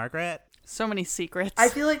Mary Margaret. So many secrets. I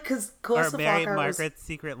feel like because Or Callista Mary Flockhart was... Margaret's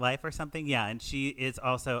Secret Life or something. Yeah, and she is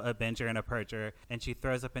also a binger and a purger, and she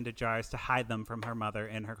throws up into jars to hide them from her mother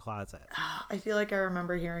in her closet. I feel like I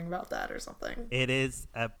remember hearing about that or something. It is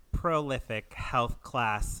a prolific health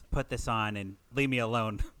class, put this on and leave me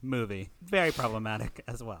alone movie. Very problematic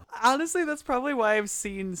as well. Honestly, that's probably why I've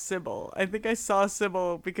seen Sybil. I think I saw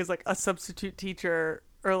Sybil because like a substitute teacher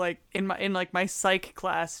or like in my psych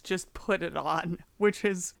class just put it on, which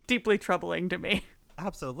is deeply troubling to me.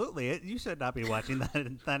 Absolutely. You should not be watching that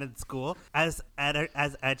in school. As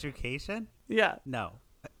education? Yeah. No.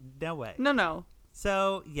 No way. No.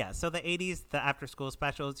 So, yeah. So the 80s, the after school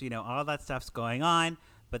specials, all that stuff's going on.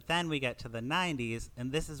 But then we get to the 90s, and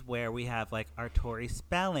this is where we have like our Tori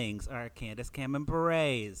Spellings, our Candace Cameron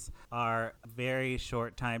Bure's, our very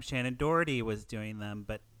short time Shannon Doherty was doing them,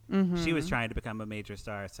 but she was trying to become a major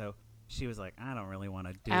star. So she was like, I don't really want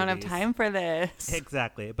to do I don't have these. time for this.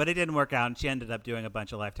 Exactly. But it didn't work out, and she ended up doing a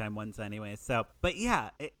bunch of Lifetime ones anyway. So, but yeah,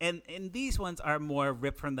 and these ones are more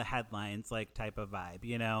ripped from the headlines, like type of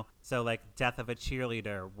vibe, So like Death of a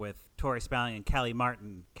Cheerleader with Tori Spelling and Kelly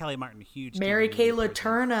Martin. Kelly Martin, huge. Mary TV Kay person.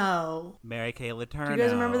 Letourneau. Mary Kay Letourneau. Do you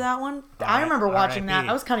guys remember that one? I remember watching that. R.I.P..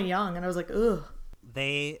 I was kind of young, and I was like, ugh.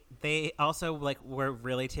 They also like were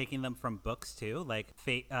really taking them from books too, like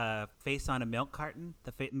Face on a Milk Carton.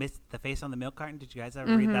 The Face on the Milk Carton. Did you guys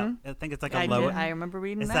ever read that? I think it's like I a Lois. I remember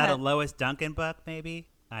reading Is that. that a Lois Duncan book? Maybe,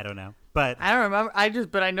 I don't know, but I don't remember.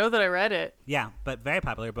 But I know that I read it. yeah, but very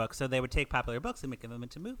popular book. So they would take popular books and make them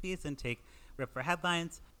into movies and take rip for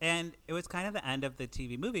headlines. And it was kind of the end of the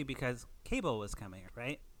TV movie because cable was coming,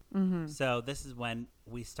 right? Mm-hmm. So this is when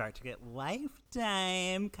we start to get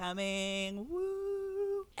Lifetime coming.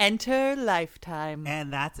 Woo! Enter Lifetime.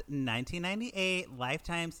 And that's 1998.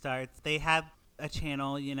 Lifetime starts. They had a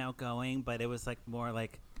channel, going, but it was like more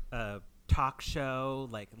like a talk show,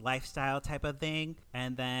 like lifestyle type of thing.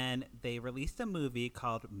 And then they released a movie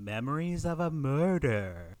called Memories of a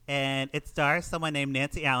Murder. And it stars someone named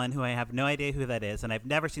Nancy Allen, who I have no idea who that is. And I've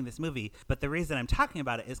never seen this movie. But the reason I'm talking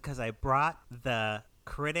about it is because I brought the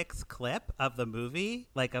critics clip of the movie,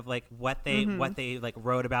 like of like what they like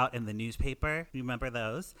wrote about in the newspaper. You remember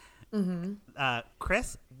those?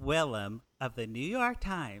 Chris Willem of the New York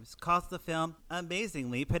Times calls the film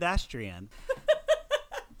amazingly pedestrian.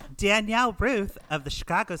 Danielle Ruth of the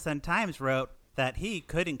Chicago Sun-Times wrote that he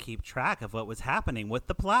couldn't keep track of what was happening with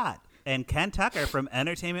the plot. And Ken Tucker from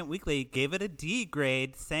Entertainment Weekly gave it a D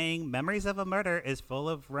grade, saying Memories of a Murder is full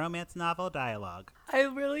of romance novel dialogue. I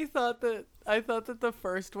really thought that the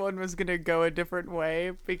first one was gonna go a different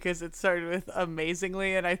way because it started with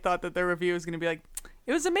amazingly, and I thought that the review was gonna be like,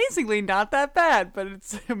 it was amazingly not that bad, but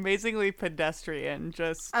it's amazingly pedestrian.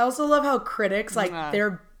 Just I also love how critics, like,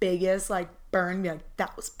 their biggest, like, burn, be like,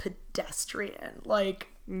 that was pedestrian. Like,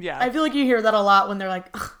 yeah. I feel like you hear that a lot when they're like,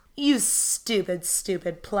 ugh, you stupid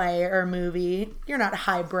play or movie. You're not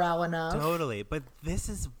highbrow enough. Totally. But this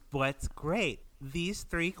is what's great. These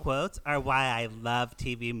three quotes are why I love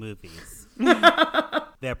TV movies.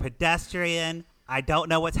 They're pedestrian. I don't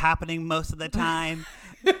know what's happening most of the time.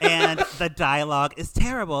 And the dialogue is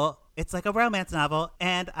terrible. It's like a romance novel,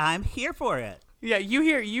 and I'm here for it. Yeah, you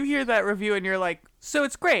hear that review and you're like, so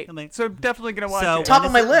it's great. I'm like, so I'm definitely gonna watch So it. Top when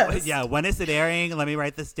of my is it- list. Yeah, when is it airing? Let me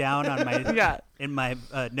write this down on my Yeah. in my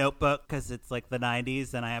notebook because it's like the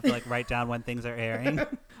 90s, and I have to like write down when things are airing.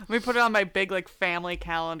 Let me put it on my big like family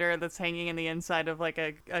calendar that's hanging in the inside of like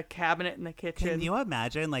a cabinet in the kitchen. Can you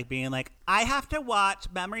imagine like being like, I have to watch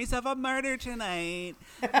Memories of a Murder tonight.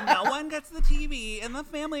 No one gets the TV in the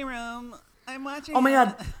family room. I'm watching. Oh my it."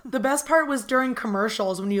 god, the best part was during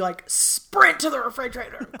commercials when you like sprint to the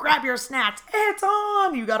refrigerator, grab your snacks, it's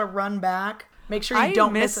on. You gotta run back. Make sure you I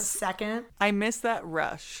don't miss a miss- second. I miss that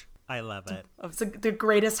rush. I love it. It's the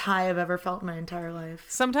greatest high I've ever felt in my entire life.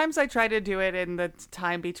 Sometimes I try to do it in the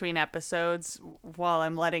time between episodes while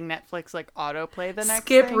I'm letting Netflix like autoplay the next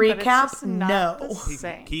Skip thing, but it's recap? just not No. the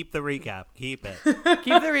same. Keep the recap. Keep it. Keep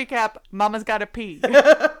the recap. Mama's gotta pee.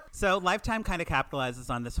 So Lifetime kind of capitalizes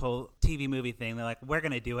on this whole TV movie thing. They're like, we're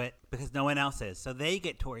going to do it because no one else is. So they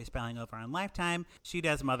get Tori Spelling over on Lifetime. She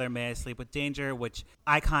does Mother May I Sleep with Danger, which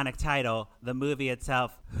iconic title. The movie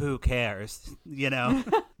itself, who cares?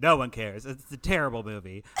 No one cares. It's a terrible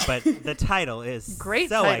movie, but the title is Great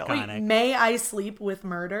so title. iconic. May I Sleep with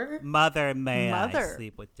Murder? Mother, may I Mother.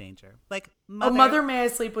 sleep with danger? Like Mother, May I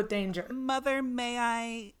Sleep with Danger? Mother, may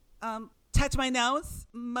I touch my nose?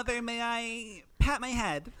 Mother, may I pat my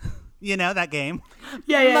head? You know that game.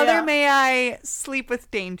 Yeah. Mother, may I sleep with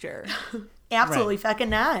danger? Absolutely Right. fucking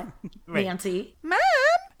not, Right. Nancy. Mom!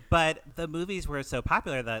 But the movies were so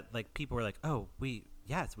popular that like people were like, oh, we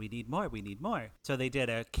need more. We need more. So they did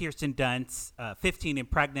a Kirsten Dunst, 15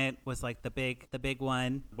 and Pregnant was like the big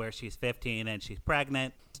one where she's 15 and she's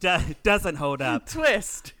pregnant. Doesn't hold up.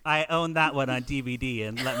 Twist. I own that one on DVD,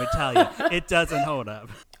 and let me tell you, it doesn't hold up.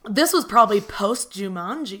 This was probably post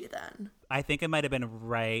Jumanji then. I think it might have been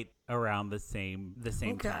right around the same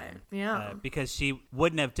Okay, time. yeah. Because she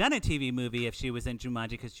wouldn't have done a TV movie if she was in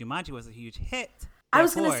Jumanji, because Jumanji was a huge hit. I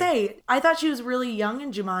was going to before. say, I thought she was really young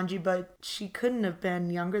in Jumanji, but she couldn't have been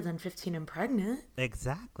younger than 15 and pregnant.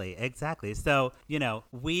 Exactly. So,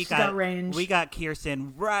 we She's got range. we got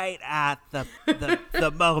Kirsten right at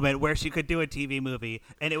the moment where she could do a TV movie,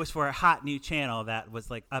 and it was for a hot new channel that was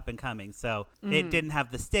like up and coming. So it didn't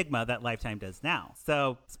have the stigma that Lifetime does now.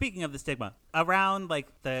 So speaking of the stigma, around like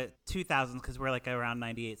the 2000s, because we're like around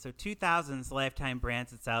 98, so 2000s, Lifetime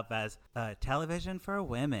brands itself as television for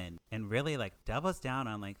women, and really like doubles down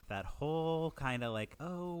on like that whole kind of like,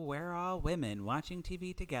 oh, we're all women watching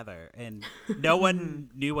TV together, and no one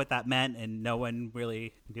knew what that meant, and no one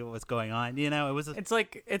really knew what was going on. It was It's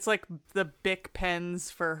like the Bic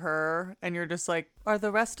pens for her, and you're just like, are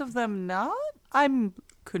the rest of them not? I'm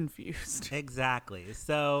confused. exactly.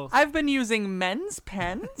 So I've been using men's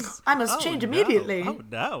pens. I must change immediately. Oh,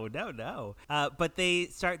 no. But they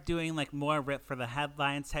start doing like more rip for the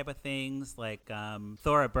headlines type of things. Like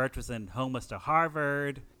Thora Birch was in Homeless to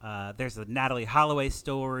Harvard. There's a Natalie Holloway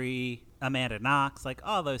story, Amanda Knox, like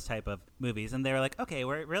all those type of movies. And they were like, okay,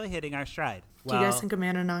 we're really hitting our stride. Do you guys think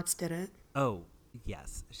Amanda Knox did it? Oh,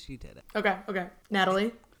 yes, she did it. Okay.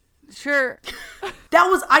 Natalie? Sure.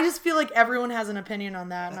 I just feel like everyone has an opinion on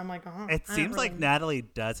that, and I'm like, oh. It seems like Natalie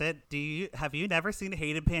does it. Have you never seen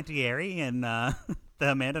Hayden Panettiere in the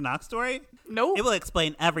Amanda Knox story? Nope. It will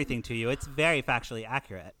explain everything to you. It's very factually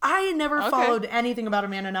accurate. I never Okay. followed anything about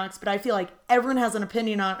Amanda Knox, but I feel like everyone has an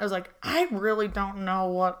opinion on it. I was like, I really don't know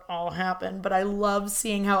what all happened, but I love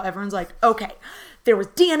seeing how everyone's like, okay, there was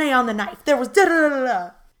DNA on the knife. There was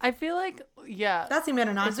da-da-da-da-da. I feel like, yeah. That's the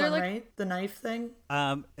Amanda Knox Is there, one, like- right? The knife thing?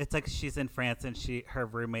 It's like she's in France and her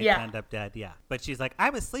roommates Yeah. end up dead. Yeah, but she's like, I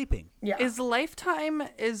was sleeping. Yeah. Is Lifetime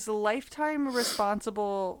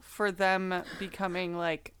responsible for them becoming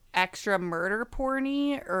like extra murder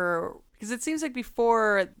porny, or because it seems like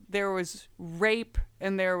before there was rape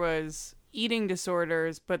and there was eating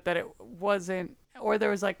disorders, but that it wasn't, or there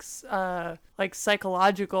was like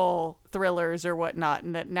psychological thrillers or whatnot,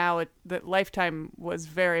 and that now that Lifetime was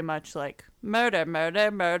very much like murder.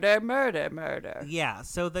 Yeah,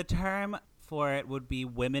 so the term for it would be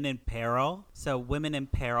women in peril. So women in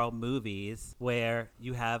peril movies where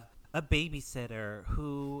you have a babysitter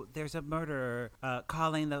who there's a murderer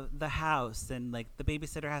calling the house, and like the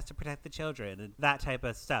babysitter has to protect the children and that type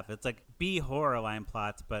of stuff. It's like B horror line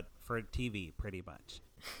plots, but for TV pretty much.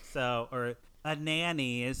 So, or a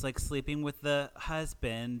nanny is like sleeping with the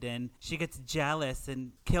husband and she gets jealous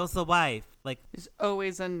and kills the wife. Like There's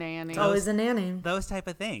always a nanny. Always a nanny. those type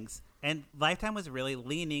of things. And Lifetime was really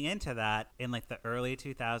leaning into that in like the early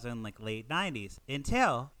 2000s, like late 90s,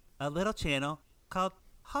 until a little channel called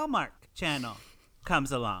Hallmark Channel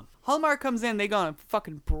comes along. Hallmark comes in, they gonna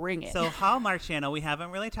fucking bring it. So Hallmark Channel, we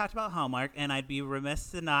haven't really talked about Hallmark, and I'd be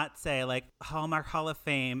remiss to not say like Hallmark Hall of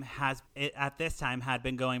Fame at this time had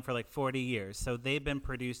been going for like 40 years. So they've been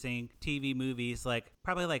producing TV movies like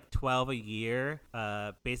probably like 12 a year,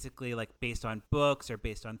 basically like based on books or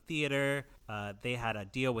based on theater. They had a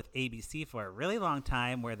deal with ABC for a really long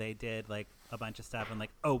time where they did like a bunch of stuff, and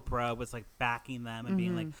like Oprah was like backing them and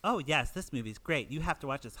being like, oh yes, this movie's great, you have to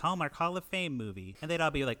watch this Hallmark Hall of Fame movie. And they'd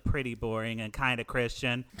all be like pretty boring and kind of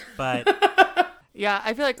Christian, but yeah,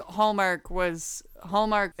 I feel like Hallmark is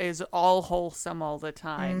all wholesome all the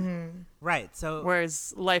time, right, so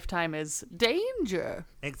whereas Lifetime is danger.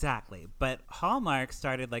 exactly. But Hallmark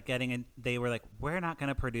started like getting in, they were like, we're not going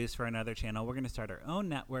to produce for another channel, we're going to start our own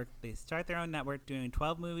network. They start their own network doing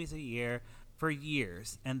 12 movies a year for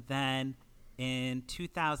years, and then in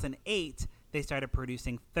 2008 they started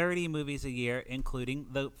producing 30 movies a year, including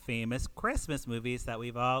the famous Christmas movies that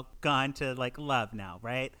we've all gone to like love now,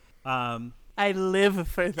 right? I live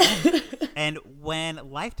for that. And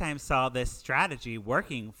when Lifetime saw this strategy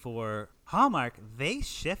working for Hallmark, they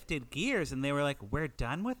shifted gears and they were like, we're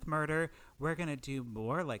done with murder. We're going to do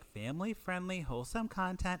more like family-friendly, wholesome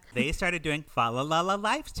content. They started doing Fa La La La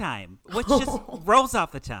Lifetime, which just rolls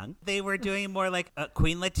off the tongue. They were doing more like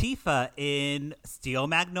Queen Latifah in Steel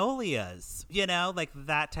Magnolias, you know, like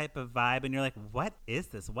that type of vibe. And you're like, what is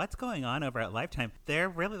this? What's going on over at Lifetime? They're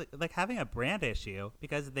really like having a brand issue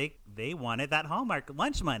because they wanted that Hallmark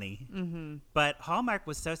lunch money. Mm-hmm. But Hallmark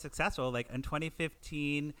was so successful. Like in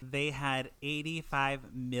 2015, they had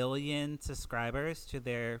 85 million subscribers to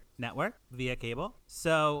their network via cable.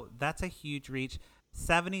 So that's a huge reach.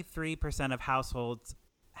 73% of households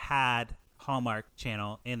had Hallmark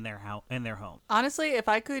Channel in their home. Honestly, if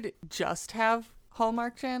I could just have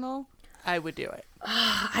Hallmark Channel, I would do it.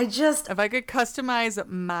 If I could customize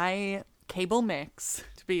my cable mix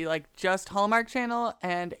to be like just Hallmark Channel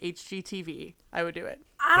and HGTV, I would do it.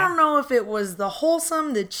 I don't know if it was the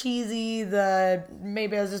wholesome, the cheesy,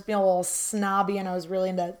 maybe I was just being a little snobby and I was really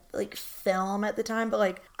into like film at the time, but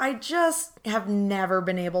like I just have never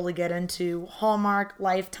been able to get into Hallmark,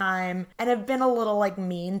 Lifetime, and have been a little like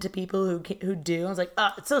mean to people who do. I was like,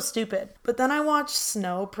 it's so stupid. But then I watched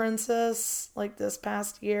Snow Princess like this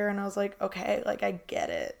past year and I was like, okay, like I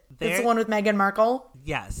get it. It's the one with Meghan Markle.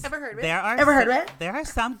 Yes. Ever heard of it? Ever heard of it? There are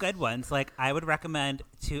some good ones. Like I would recommend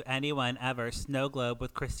to anyone ever Snow Globe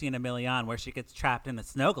with Christina Milian, where she gets trapped in a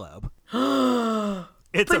snow globe.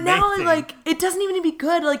 It's but amazing. now, like, it doesn't even need to be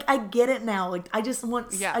good. Like, I get it now. Like, I just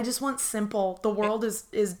want simple. The world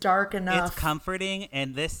is dark enough. It's comforting.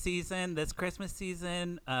 And this season, this Christmas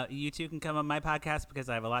season, you two can come on my podcast because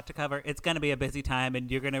I have a lot to cover. It's going to be a busy time,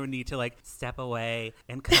 and you're going to need to like step away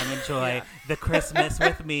and come enjoy the Christmas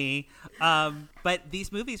with me. But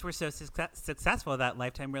these movies were so successful that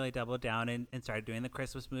Lifetime really doubled down and started doing the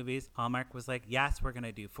Christmas movies. Hallmark was like, yes, we're going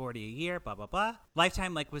to do 40 a year, blah, blah, blah.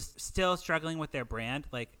 Lifetime like was still struggling with their brand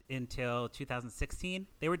like until 2016.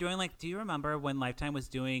 They were doing like, do you remember when Lifetime was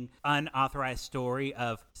doing unauthorized story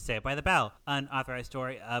of Saved by the Bell, unauthorized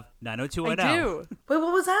story of 90210? I do. Wait,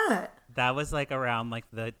 what was that? That was like around like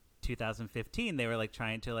the 2015. They were like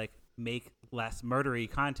trying to like make less murdery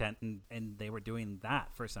content and they were doing that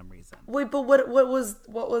for some reason. Wait, but what was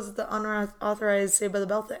the unauthorized Saved by the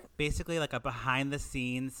Bell thing? Basically like a behind the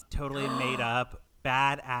scenes, totally made up,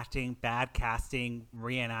 bad acting, bad casting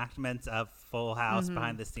reenactments of Full House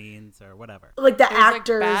behind the scenes or whatever. Like the It was, like,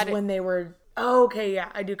 actors bad- when they were... Oh, okay, yeah,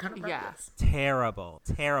 I do kind of remember this.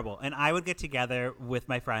 Terrible. And I would get together with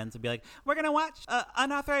my friends and be like, we're going to watch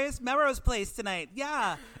Unauthorized Melrose Place tonight.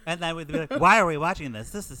 Yeah. And then we'd be like, why are we watching this?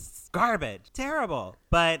 This is garbage. Terrible.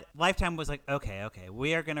 But Lifetime was like, okay,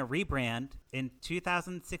 we are going to rebrand. In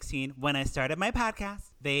 2016, when I started my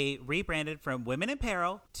podcast, they rebranded from Women in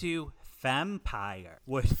Peril to Fempire.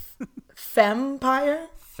 Fempire?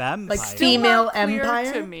 Fempire. Like Still female not clear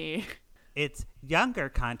empire? to me. It's younger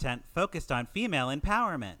content focused on female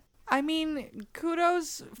empowerment. I mean,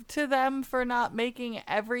 kudos to them for not making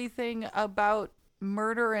everything about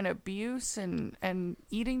murder and abuse and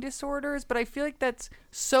eating disorders, but I feel like that's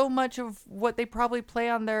so much of what they probably play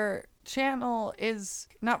on their channel is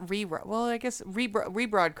not rebroadcasts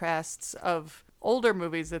of older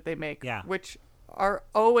movies that they make, which are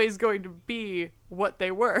always going to be what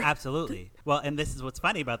they were. Absolutely. Well, and this is what's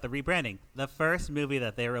funny about the rebranding. The first movie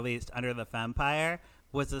that they released under the Fempire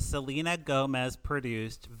was a Selena Gomez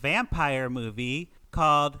produced vampire movie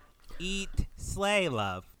called Eat, Slay,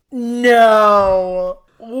 Love. No.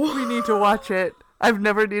 We need to watch it. I've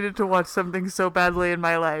never needed to watch something so badly in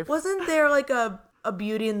my life. Wasn't there like a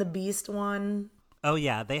Beauty and the Beast one? Oh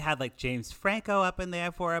yeah, they had like James Franco up in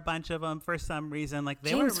there for a bunch of them for some reason. Like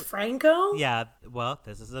they James were, Franco? Yeah, well,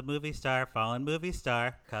 this is a movie star, fallen movie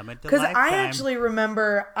star coming to Because Lifetime. I actually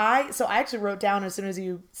remember, I actually wrote down as soon as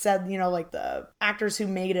you said, you know, like the actors who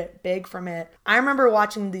made it big from it. I remember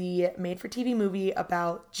watching the made-for-TV movie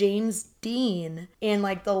about James Dean in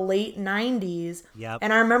like the late 90s. Yep.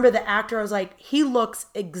 And I remember the actor, I was like, he looks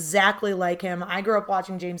exactly like him. I grew up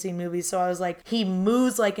watching James Dean movies, so I was like, he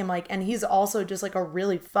moves like him, like, and he's also just like a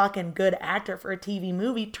really fucking good actor for a TV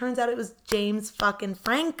movie. Turns out it was James fucking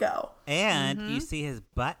Franco. And you see his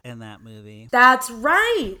butt in that movie. That's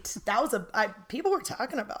right. That was people were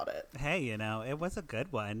talking about it. Hey, you know, it was a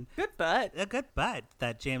good one. Good butt. A good butt,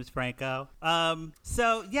 that James Franco.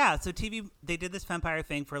 So TV, they did this vampire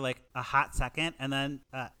thing for like a hot second. And then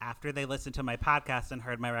after they listened to my podcast and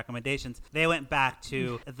heard my recommendations, they went back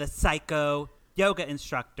to the psycho yoga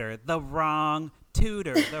instructor, the wrong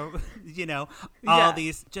tutor, all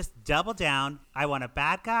these, just double down. I want a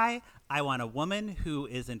bad guy. I want a woman who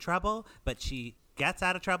is in trouble, but she gets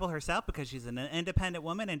out of trouble herself because she's an independent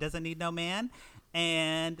woman and doesn't need no man.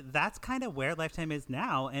 And that's kind of where Lifetime is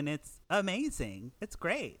now, and it's amazing. It's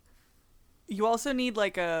great. You also need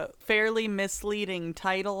like a fairly misleading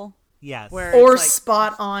title. Yes. Where Or it's like,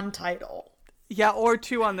 spot on title. yeah, or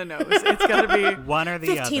 2 on the nose. It's got to be one or the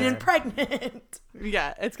 15 other. and pregnant.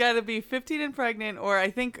 yeah, it's got to be 15 and pregnant. Or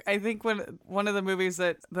I think when one of the movies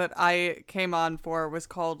that I came on for was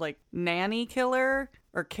called like Nanny Killer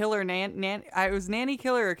or Killer Nan. It was Nanny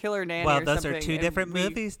Killer or Killer Nanny. Well, or those something. are 2 and different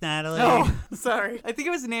movies, Natalie. Oh, sorry. I think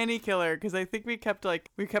it was Nanny Killer because I think we kept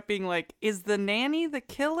being like, is the nanny the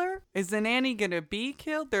killer? Is the nanny gonna be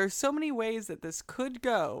killed? There are so many ways that this could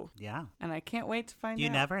go, Yeah. and I can't wait to find You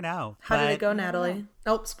out. never know. How did But, it go, Natalie?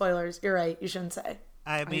 Nope, spoilers. You're right. You shouldn't say.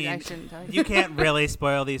 I mean, I shouldn't tell you. you can't really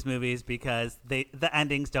spoil these movies because the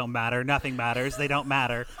endings don't matter. Nothing matters. They don't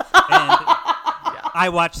matter. And I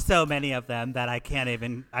watch so many of them that I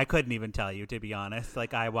couldn't even tell you, to be honest.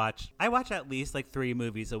 Like I watch at least like 3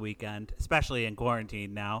 movies a weekend, especially in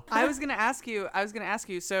quarantine now. I was gonna ask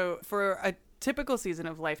you. So for a typical season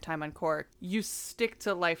of Lifetime on Cork, you stick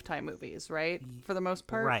to Lifetime movies, right? For the most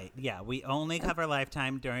part, Right. Yeah. We only cover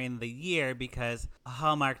Lifetime during the year because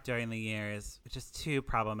Hallmark during the year is just too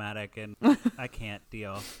problematic and I can't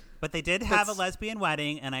deal. But they did have a lesbian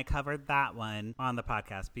wedding, and I covered that one on the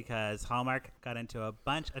podcast because Hallmark got into a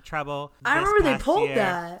bunch of trouble. I this remember they past pulled year.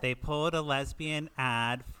 that. They pulled a lesbian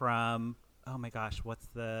ad from, oh my gosh, what's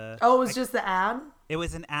the... Oh, it was just the ad? It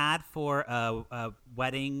was an ad for a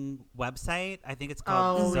wedding website. I think it's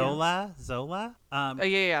called Zola.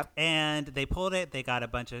 yeah. And they pulled it. They got a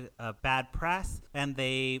bunch of bad press, and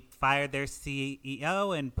they fired their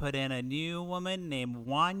CEO and put in a new woman named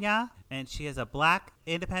Wanya, and she is a black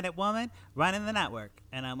independent woman running the network.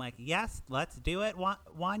 And I'm like, yes, let's do it,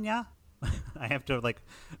 Wanya. I have to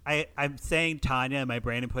I'm saying Tanya in my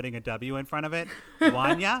brain and putting a W in front of it.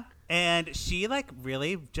 Wanya. And she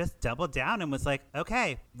really just doubled down and was like,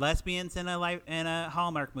 okay, lesbians in a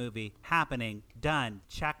Hallmark movie happening, done,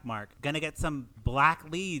 check mark. Gonna get some black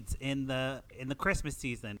leads in the Christmas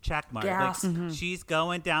season, check mark. Yes. She's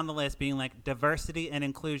going down the list being like, diversity and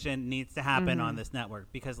inclusion needs to happen on this network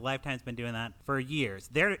because Lifetime's been doing that for years.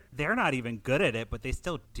 They're not even good at it, but they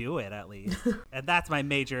still do it at least. And that's my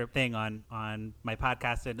major thing on my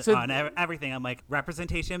podcast and on everything. I'm like,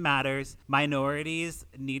 representation matters. Minorities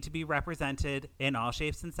need to be represented in all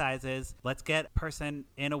shapes and sizes. Let's get a person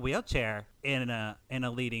in a wheelchair in a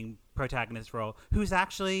leading protagonist role who's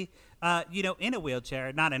actually in a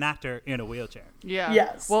wheelchair, not an actor in a wheelchair. Yeah.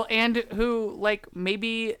 Yes. Well, and who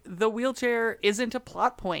maybe the wheelchair isn't a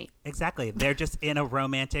plot point. Exactly. They're just in a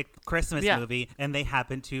romantic Christmas Yeah. movie and they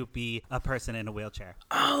happen to be a person in a wheelchair.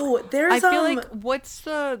 Oh, there's I feel like what's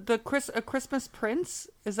a Christmas Prince?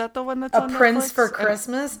 Is that the one that's A on Prince Netflix? for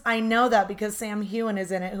Christmas. I know that because Sam Heughan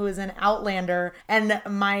is in it, who is an Outlander, and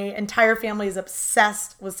my entire family is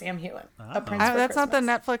obsessed with Sam Heughan. A Prince for That's not the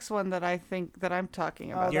Christmas. Netflix one that I think that I'm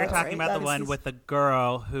talking about. You're that's talking right. about That the is one his- with the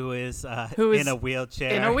girl who is Who is in a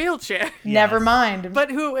wheelchair. in a wheelchair. Never mind.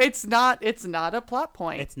 But who it's not a plot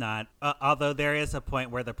point. It's not. Although there is a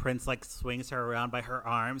point where the prince swings her around by her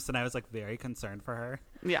arms, and I was very concerned for her.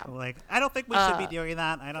 Yeah. I don't think we should be doing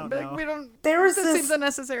that. I don't know. we don't. There was This this- seems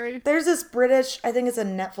unnecessary. There's this British, I think it's a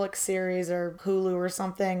Netflix series or Hulu or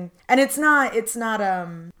something, and it's not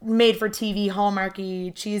made for TV,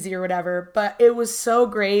 Hallmarky, cheesy or whatever, but it was so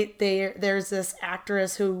great. There's this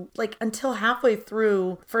actress who until halfway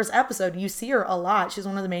through first episode you see her a lot. She's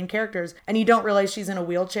one of the main characters, and you don't realize she's in a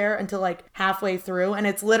wheelchair until halfway through, and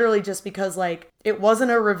it's literally just because it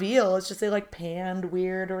wasn't a reveal. It's just they panned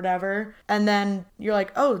weird or whatever, and then you're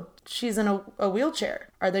like, oh, she's in a wheelchair.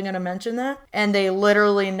 Are they going to mention that? And they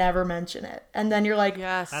literally never mention it. And then you're like,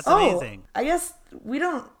 Yes. That's oh, amazing. I guess we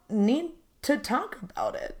don't need to talk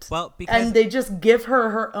about it. Well, because- and they just give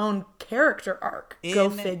her own character arc. Go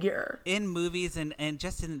figure. In movies and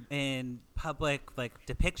just in public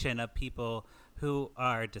depiction of people who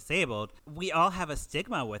are disabled, we all have a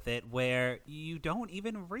stigma with it where you don't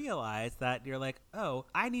even realize that you're like, oh,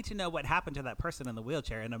 I need to know what happened to that person in the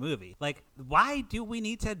wheelchair in a movie. Why do we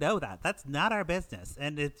need to know that? That's not our business.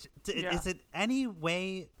 And does it any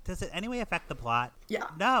way affect the plot? Yeah.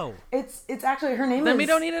 No. It's actually, her name Then is... we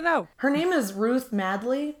don't need to know. Her name is Ruth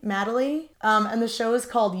Madeley, and the show is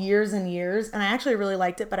called Years and Years, and I actually really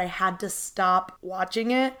liked it, but I had to stop watching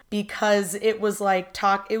it because it was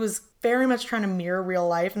very much trying to mirror real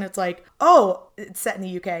life. And it's like, oh, it's set in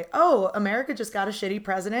the UK. Oh, America just got a shitty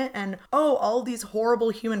president. And oh, all these horrible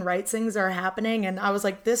human rights things are happening. And I was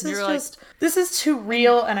like, this is too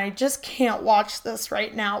real. And I just can't watch this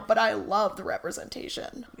right now. But I love the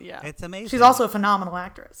representation. Yeah. It's amazing. She's also a phenomenal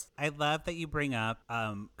actress. I love that you bring up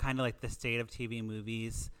kind of like the state of TV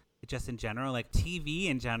movies. Just in general, like TV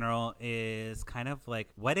in general is kind of like,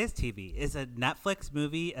 what is TV? Is a Netflix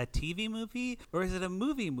movie a TV movie, or is it a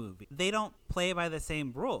movie? They don't play by the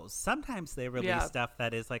same rules. Sometimes they release stuff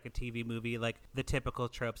that is like a TV movie, like the typical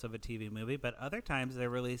tropes of a TV movie, but other times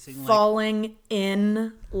they're releasing like Falling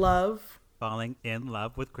in Love. Falling in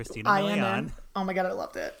Love with Christina INN. Milian. Oh my God, I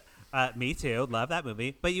loved it. Me too. Love that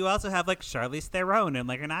movie. But you also have like Charlize Theron in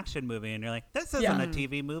like an action movie, and you're like, this isn't a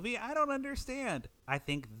TV movie. I don't understand. I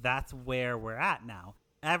think that's where we're at now.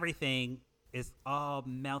 Everything is all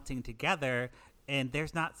melting together, and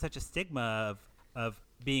there's not such a stigma of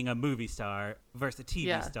being a movie star versus a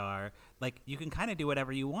TV star. Like, you can kind of do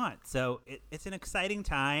whatever you want. So it's an exciting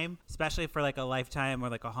time, especially for like a Lifetime or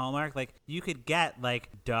like a Hallmark. Like, you could get like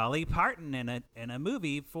Dolly Parton in a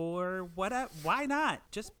movie for why not?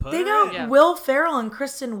 Just put They her got in. Will Ferrell and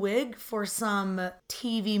Kristen Wiig for some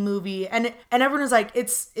TV movie, and everyone was like,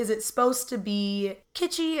 is it supposed to be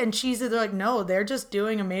kitschy and cheesy? They're like, no, they're just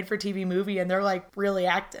doing a made-for-TV movie, and they're like really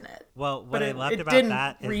acting it. Well, what But I loved it about didn't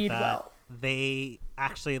that is read that well. they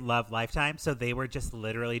actually love Lifetime, so they were just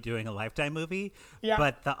literally doing a Lifetime movie. Yeah.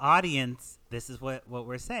 But the audience, this is what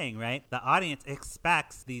we're saying, right? The audience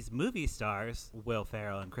expects these movie stars, Will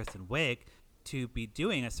Ferrell and Kristen Wiig, to be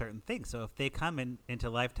doing a certain thing. So if they come into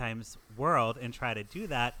Lifetime's world and try to do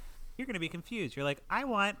that, you're going to be confused. You're like, I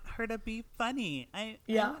want her to be funny. I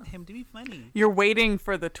want him to be funny. You're waiting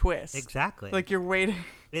for the twist. Exactly. Like, you're waiting.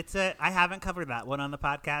 I haven't covered that one on the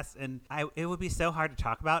podcast, and it would be so hard to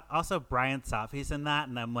talk about. Also, Brian Safi's in that,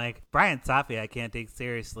 and I'm like, Brian Safi, I can't take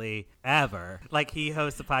seriously ever. Like, he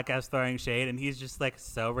hosts the podcast Throwing Shade, and he's just like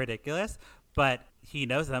so ridiculous, but he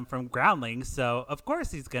knows them from Groundlings, so of course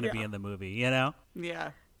he's going to be in the movie, you know?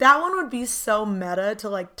 Yeah. That one would be so meta to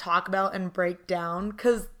like talk about and break down,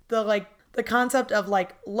 because the concept of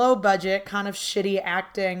like low budget kind of shitty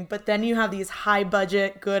acting, but then you have these high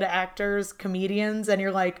budget good actors, comedians, and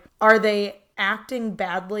you're like, are they acting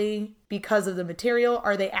badly because of the material?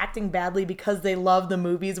 Are they acting badly because they love the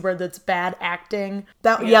movies where that's bad acting?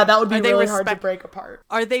 That would be really hard to break apart.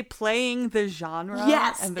 Are they playing the genre?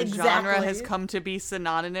 Yes, and the genre has come to be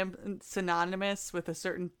synonymous with a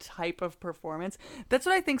certain type of performance. That's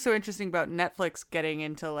what I think so interesting about Netflix getting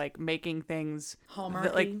into like making things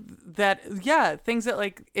Hallmarky. Things that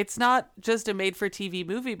like, it's not just a made for TV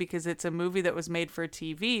movie because it's a movie that was made for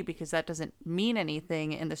TV, because that doesn't mean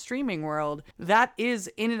anything in the streaming world. That is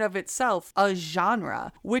in and of itself a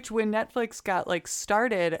genre, which when Netflix got like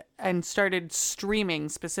started streaming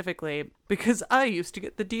specifically, because I used to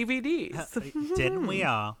get the DVDs. Didn't we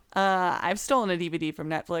all? I've stolen a DVD from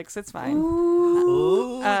Netflix. It's fine.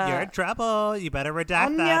 Ooh, you're in trouble. You better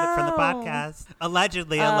redact that from the podcast.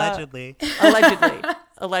 Allegedly.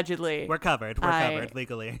 Allegedly. We're covered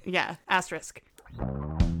legally. Yeah. Asterisk.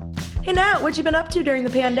 Hey Nat, what you been up to during the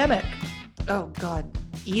pandemic? Oh God.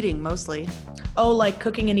 Eating mostly. Oh, like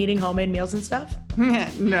cooking and eating homemade meals and stuff?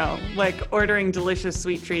 No, like ordering delicious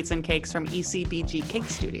sweet treats and cakes from ECBG Cake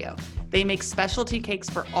Studio. They make specialty cakes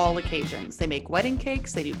for all occasions. They make wedding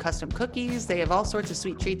cakes, they do custom cookies, they have all sorts of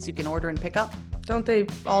sweet treats you can order and pick up. Don't they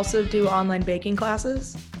also do online baking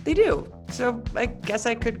classes? They do. So I guess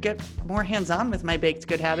I could get more hands-on with my baked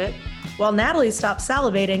good habit. While Natalie stopped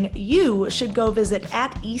salivating, you should go visit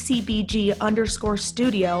at ECBG_studio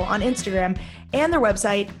on Instagram and their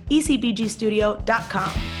website,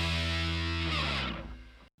 ecbgstudio.com.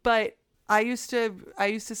 But I used to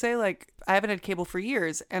say, like, I haven't had cable for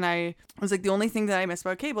years, and I was like, the only thing that I miss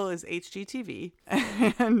about cable is HGTV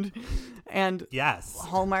and yes,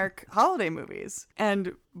 Hallmark holiday movies.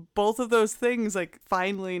 And both of those things, like,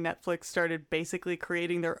 finally Netflix started basically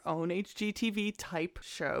creating their own HGTV type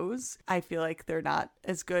shows. I feel like they're not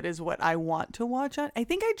as good as what I want to watch on. I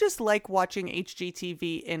think I just like watching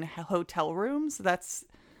HGTV in hotel rooms. That's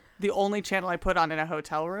the only channel I put on in a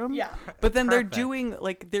hotel room. Yeah. But then Perfect.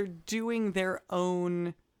 they're doing their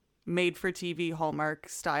own made for TV Hallmark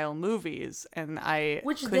style movies, and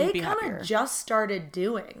Which couldn't they be kind happier. of just started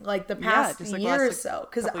doing like the past just, like, year last, or like, so.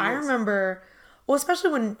 Because couple I years. remember, well,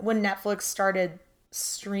 especially when Netflix started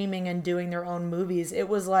streaming and doing their own movies, it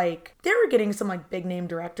was like they were getting some like big name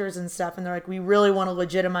directors and stuff, and they're like, we really want to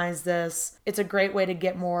legitimize this. It's a great way to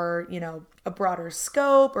get more, you know, a broader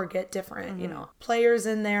scope or get different, you know, players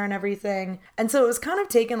in there and everything. And so it was kind of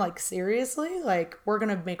taken like seriously, like we're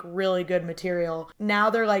going to make really good material. Now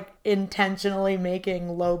they're like intentionally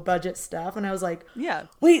making low budget stuff. And I was like, Yeah.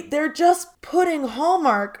 wait, they're just putting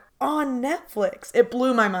Hallmark on Netflix. It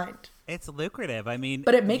blew my mind. It's lucrative. I mean,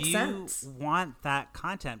 But it makes you sense. want that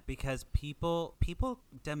content because people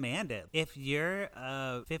demand it. If you're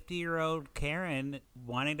a 50-year-old Karen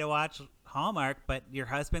wanting to watch Hallmark, but your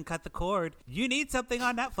husband cut the cord, you need something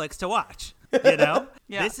on Netflix to watch. You know,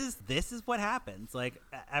 Yeah. this is what happens. Like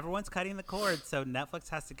everyone's cutting the cord, so Netflix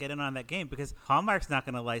has to get in on that game because Hallmark's not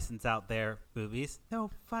going to license out their movies.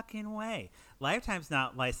 No fucking way. Lifetime's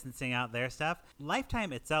not licensing out their stuff.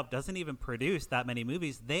 Lifetime itself doesn't even produce that many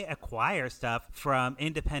movies. They acquire stuff from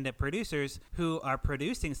independent producers who are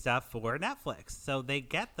producing stuff for Netflix. So they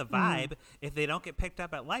get the vibe. If they don't get picked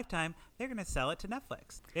up at Lifetime, they're going to sell it to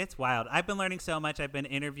Netflix. It's wild. I've been learning so much. I've been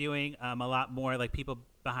interviewing a lot more like people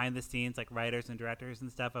behind the scenes, like writers and directors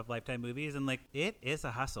and stuff of Lifetime movies. And like, it is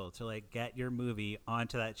a hustle to like get your movie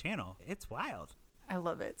onto that channel. It's wild. I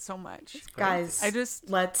love it so much. Guys,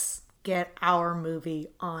 let's get our movie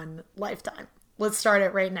on Lifetime. Let's start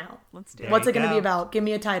it right now. Let's do it. What's it going to go. be about? Give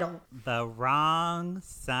me a title. The Wrong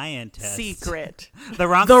Scientist. Secret. The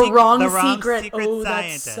Wrong Secret. Oh,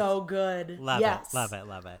 Scientist. that's so good. Love yes. it. Love it.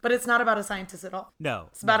 Love it. But it's not about a scientist at all. No.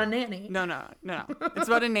 It's about a nanny. No. It's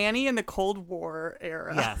about a nanny in the Cold War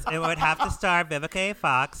era. Yes, it would have to star Vivica A.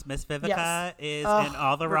 Fox. Miss Vivica Yes. is in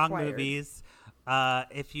all the wrong required. movies.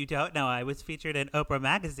 If you don't know, I was featured in Oprah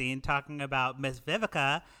Magazine talking about Miss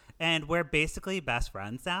Vivica, and we're basically best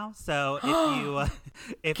friends now. So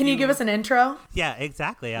Can you give us an intro? Yeah,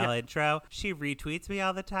 exactly. I'll intro. She retweets me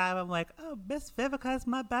all the time. I'm like, oh, Miss Vivica's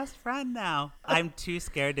my best friend now. I'm too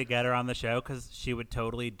scared to get her on the show because she would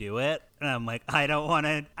totally do it. And I'm like,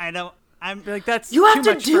 I'm Like, that's You have too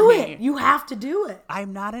to much do for it. me. You have to do it.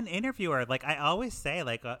 I'm not an interviewer. Like I always say,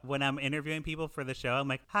 like when I'm interviewing people for the show, I'm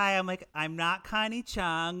like, hi, I'm not Connie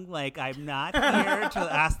Chung. Like I'm not here to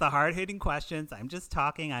ask the hard hitting questions. I'm just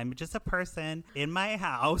talking. I'm just a person in my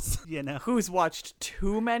house, you know. Who's watched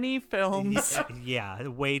too many films? Yeah,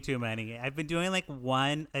 way too many. I've been doing like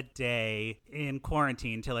one a day in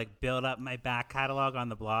quarantine to like build up my back catalog on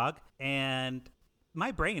the blog, and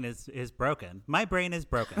my brain is broken. My brain is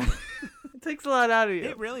broken. It takes a lot out of you.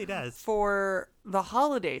 It really does. For the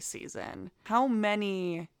holiday season, how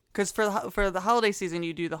many? Because for the holiday season,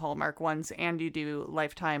 you do the Hallmark ones and you do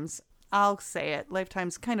Lifetime's. I'll say it.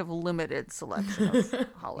 Lifetime's kind of limited selection of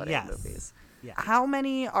holiday Yes. movies. Yeah. How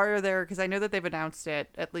many are there? Because I know that they've announced it,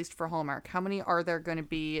 at least for Hallmark. How many are there going to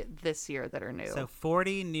be this year that are new? So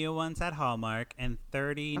 40 new ones at Hallmark and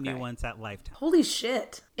 30 new Okay. ones at Lifetime. Holy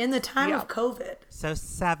shit. In the time Yeah. of COVID. So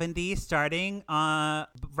 70 starting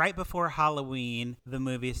right before Halloween, the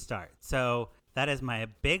movies start. So that is my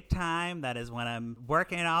big time. That is when I'm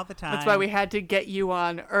working all the time. That's why we had to get you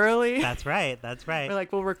on early. That's right. That's right. We're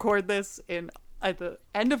like, we'll record this at the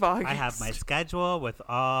end of August. I have my schedule with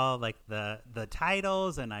all like the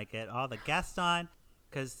titles, and I get all the guests on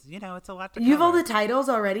because you know it's a lot to You have all cover. the titles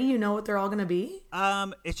already? You know what they're all going to be?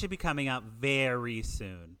 It should be coming out very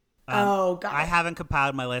soon. Got I it. haven't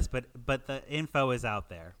compiled my list, but the info is out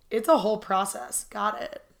there. It's a whole process. Got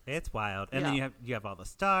it. It's wild. And then Yeah. you have all the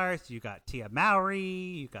stars. You got Tia Mowry.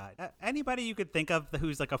 You got anybody you could think of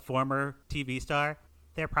who's like a former TV star.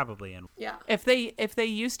 They're probably in. Yeah. If they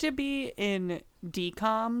used to be in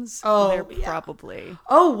DComs, Oh, they're yeah. probably.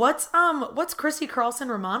 Oh, what's Chrissy Carlson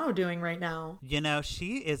Romano doing right now? You know,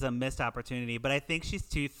 she is a missed opportunity, but I think she's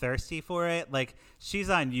too thirsty for it. Like, she's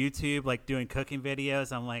on YouTube, like, doing cooking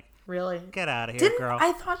videos. I'm like, Really? get out of here, girl.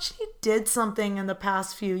 I thought she did something in the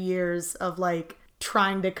past few years of like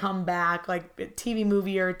trying to come back, like a TV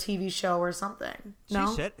movie or a TV show or something.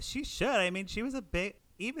 No? She should. I mean, she was a big...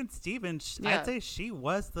 Even Stevens, Yeah. I'd say she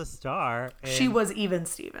was the star. She and- was Even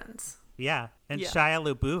Stevens. Yeah, and Yeah.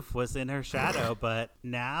 Shia LaBeouf was in her shadow, but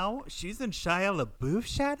now she's in Shia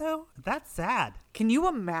LaBeouf's shadow? That's sad. Can you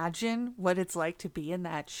imagine what it's like to be in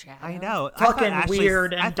that shadow? I know. Fucking I thought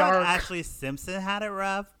weird and I dark. thought Ashley Simpson had it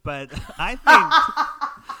rough, but I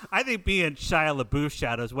think being Shia LaBeouf's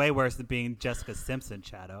shadow is way worse than being Jessica Simpson's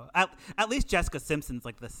shadow. At least Jessica Simpson's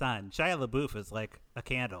like the sun. Shia LaBeouf is like a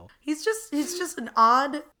candle. He's just an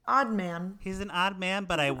odd man. He's an odd man,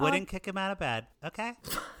 but I wouldn't kick him out of bed. Okay,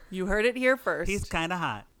 You heard it here first. he's kind of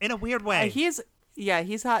hot in a weird way. Yeah,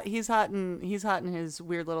 he's hot. He's hot in his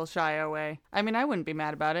weird little shy way. I mean, I wouldn't be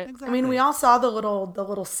mad about it. I mean, we all saw the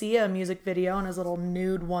little Sia music video and his little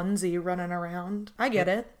nude onesie running around. I get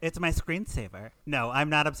it. It's my screensaver. No, I'm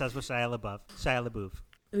not obsessed with Shia LaBeouf.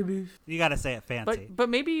 You gotta say it fancy. But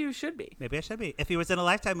maybe you should be. Maybe I should be. If he was in a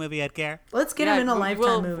Lifetime movie, I'd care. Let's get him in a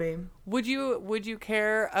Lifetime movie. Would you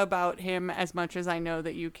care about him as much as I know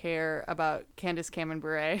that you care about Candace Cameron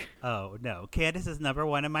Bure? Oh, no. Candace is number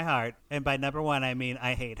one in my heart. And by number one, I mean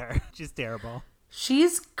I hate her. She's terrible.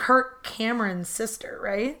 She's Kirk Cameron's sister,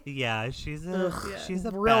 right? Yeah, she's a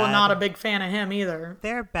Real not a big fan of him either.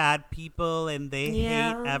 They're bad people and they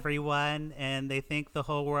Yeah. hate everyone and they think the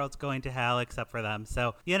whole world's going to hell except for them.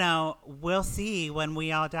 So, we'll see when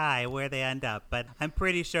we all die where they end up. But I'm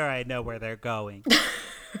pretty sure I know where they're going.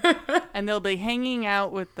 And they'll be hanging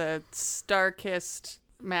out with the Star-Kissed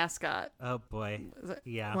mascot. Oh, boy.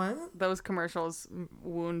 Yeah. What? Those commercials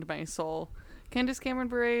wound my soul. Candace Cameron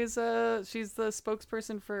Bure is she's the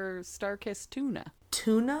spokesperson for Star-Kissed tuna.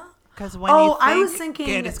 Tuna? Because when I you was think thinking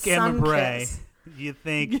Candace Cameron Bure, Sunkissed. you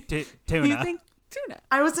think tuna. You think tuna?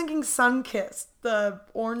 I was thinking Sunkissed, the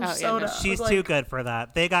orange soda. no. I She's was too like, good for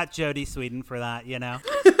that. They got Jodie Sweetin for that,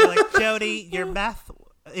 They're like, Jodie, your meth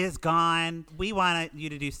is gone. We want you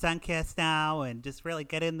to do Sunkissed now and just really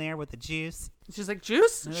get in there with the juice. She's like,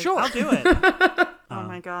 juice? Like, Sure. I'll do it. Oh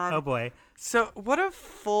my God. Oh, boy. So what a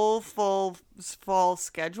full fall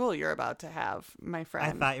schedule you're about to have, my I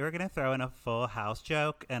friend. thought you were going to throw in a Full House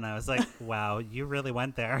joke, and I was like, wow, you really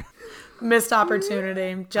went there. missed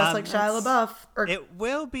opportunity, just like Shia LaBeouf. Or It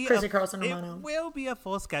will be Chrissy Carlson it Romano. will be a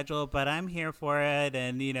full schedule, but I'm here for it,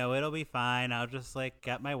 and it'll be fine. I'll just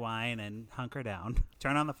get my wine and hunker down,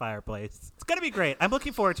 turn on the fireplace. It's gonna be great. I'm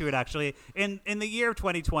looking forward to it. Actually, in the year of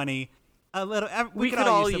 2020, we could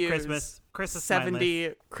all use some Christmas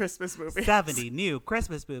 70 Christmas movies. 70 new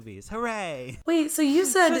Christmas movies. Hooray! Wait, so you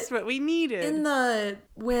said Just what we needed.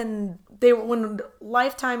 when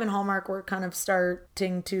Lifetime and Hallmark were kind of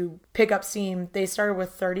starting to pick up steam, they started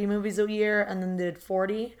with 30 movies a year and then did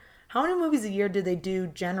 40. How many movies a year did they do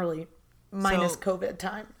generally, minus COVID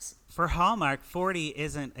times? For Hallmark, 40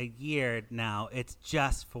 isn't a year now. It's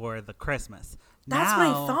just for the Christmas. That's now, what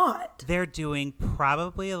I thought. They're doing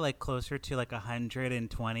probably closer to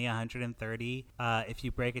 120, 130. If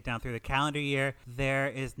you break it down through the calendar year, there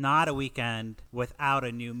is not a weekend without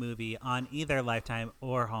a new movie on either Lifetime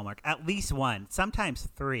or Hallmark. At least one, sometimes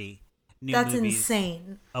 3 new That's movies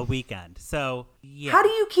insane. a weekend. So, yeah. How do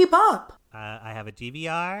you keep up? I have a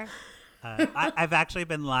DVR. I've actually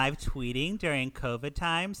been live tweeting during COVID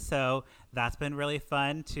times, so that's been really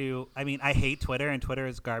fun I hate Twitter, and Twitter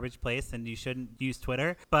is a garbage place, and you shouldn't use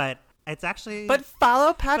Twitter, but it's actually... But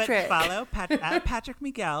follow Patrick. But follow at Patrick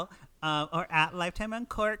Miguel, or at Lifetime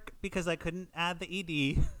Uncork, because I couldn't add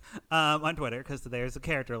the ED on Twitter, because there's a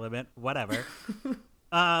character limit, whatever.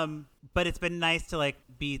 But it's been nice to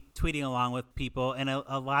be tweeting along with people, and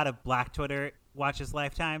a lot of Black Twitter watches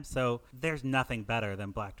Lifetime, so there's nothing better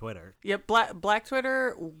than Black Twitter. Yep, Black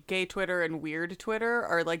Twitter, gay Twitter, and weird Twitter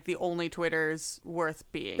are the only Twitters worth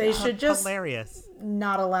being. They on. should just Hilarious.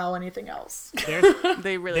 not allow anything else.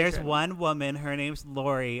 They really There's should. one woman, her name's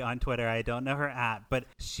Lori on Twitter. I don't know her at, but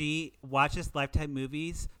she watches Lifetime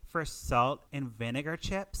movies for salt and vinegar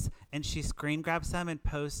chips, and she screen grabs them and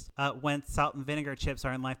posts when salt and vinegar chips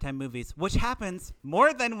are in Lifetime movies, which happens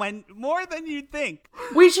more than you'd think.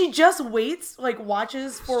 Wait, she just waits,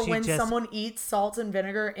 watches for She when just- someone eats salt and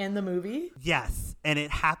vinegar in the movie? Yes, and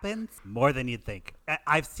it happens more than you'd think.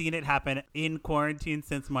 I've seen it happen in quarantine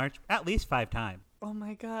since March at least 5 times. Oh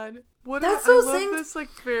my God. What That's I so love same- this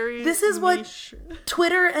very This is what niche-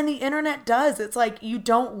 Twitter and the internet does. It's you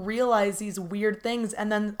don't realize these weird things,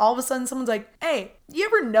 and then all of a sudden someone's like, hey, you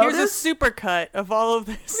ever Here's a notice? supercut of all of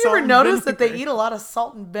this. Have you ever noticed that they eat a lot of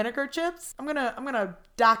salt and vinegar chips? I'm gonna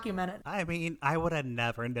document it. I mean, I would have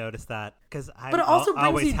never noticed that because I But it also brings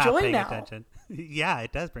always you have joy paying now. attention. Yeah,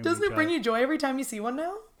 it does bring Doesn't me it joy. bring you joy every time you see one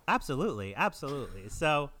now? Absolutely.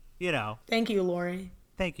 So, Thank you, Lori.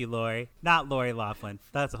 thank you, Lori. Not Lori Laughlin.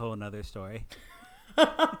 That's a whole nother story.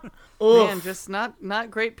 Man, just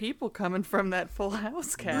not great people coming from that Full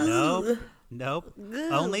House cast. Nope.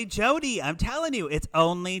 Only Jodie. I'm telling you, it's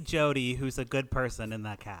only Jodie who's a good person in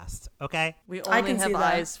that cast. Okay? We I only can see have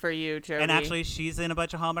that. eyes for you, Jody. And actually, she's in a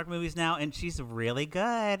bunch of Hallmark movies now, and she's really good.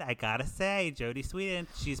 I gotta say, Jodie Sweetin,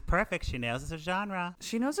 she's perfect. She nails the genre.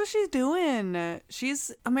 she knows what she's doing.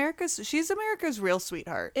 She's America's real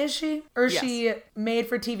sweetheart. Is she? Or is Yes. she made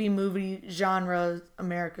for TV movie genre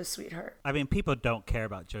America's sweetheart? I mean, people don't care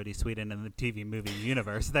about Jodie Sweetin in the TV movie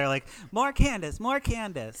universe. They're like, more Candace, more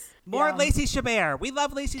Lacey Chabert. We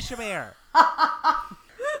love Lacey Chabert.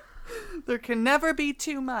 There can never be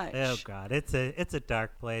too much. Oh God, it's a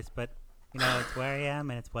dark place, but you know it's where I am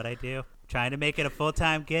and it's what I do. Trying to make it a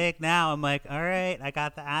full-time gig now. I'm like, all right, I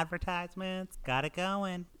got the advertisements, got it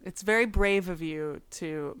going. It's very brave of you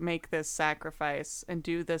to make this sacrifice and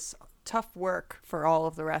do this tough work for all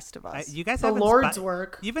of the rest of us. You guys The have Lord's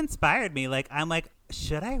work. You've inspired me. Like, I'm like,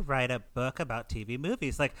 should I write a book about TV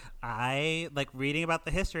movies? Like, I like reading about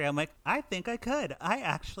the history. I'm like, I think I could. I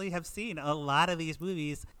actually have seen a lot of these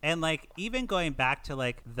movies. And like, even going back to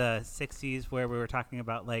like the 60s where we were talking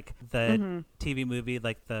about like the TV movie,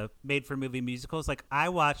 like the made for movie musicals. Like, I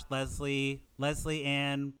watched Leslie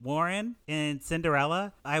Ann Warren in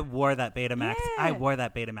Cinderella. I wore that Betamax. Yeah. I wore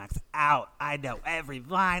that Betamax out. I know every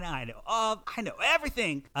line. I know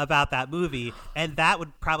everything about that movie. And that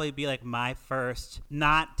would probably be like my first,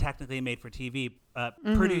 not technically made for TV,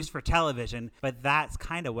 produced for television, but that's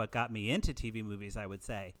kind of what got me into TV movies, I would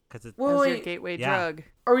say, because it's That was your Wait. gateway Yeah. drug.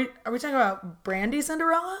 Are we talking about Brandy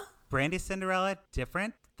Cinderella? Brandy Cinderella,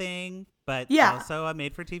 different thing, but Yeah. also a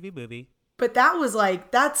made for TV movie. But that was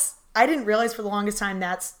like, I didn't realize for the longest time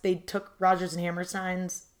they took Rodgers and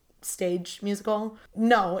Hammerstein's stage musical.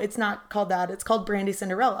 No, it's not called that. It's called Brandy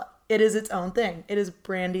Cinderella. It is its own thing. It is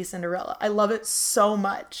Brandy Cinderella. I love it so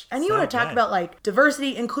much. And you So want to talk good. about like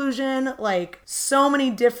diversity, inclusion, like so many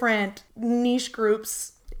different niche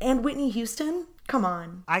groups, and Whitney Houston. Come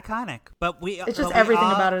on. Iconic, but It's just but we everything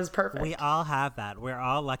all- about it is perfect. We all have that. We're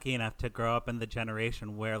all lucky enough to grow up in the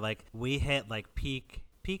generation where like we hit like peak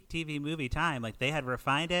TV movie time. Like they had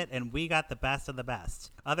refined it and we got the best of the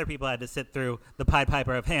best. Other people had to sit through the Pied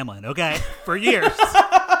Piper of Hamelin, okay, for years.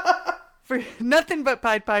 For nothing but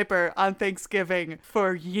Pied Piper on Thanksgiving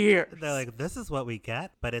for years. They're like, this is what we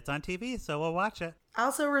get, but it's on TV, so we'll watch it. I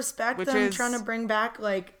also respect Which them is- trying to bring back,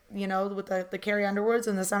 like, you know, with the Carrie Underwoods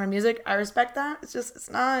and The Sound of Music. I respect that. It's just, it's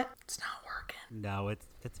not working. No,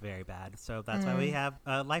 it's very bad. So that's why we have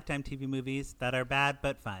Lifetime TV movies that are bad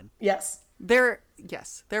but fun. Yes. They're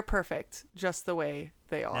perfect just the way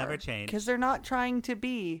they are. Never change. Because they're not trying to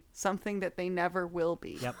be something that they never will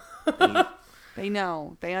be. Yep. They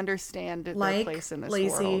know. They understand their Like place in this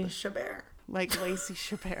Lacey world. Chabert. Like Lacey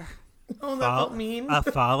Chabert. Oh, that felt mean. A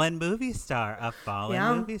fallen movie star. A fallen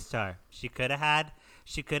Yeah. movie star. She could have had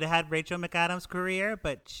Rachel McAdams' career,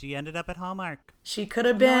 but she ended up at Hallmark. She could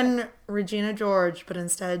have been Regina George, but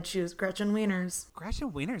instead she was Gretchen Wieners.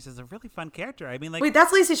 Gretchen Wieners is a really fun character. I mean, like, Wait,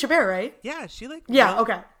 that's Lacey Chabert, right? yeah, she like, Yeah, really-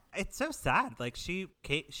 okay. It's so sad. Like she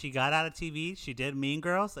got out of TV. She did Mean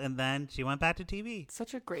Girls, and then she went back to TV.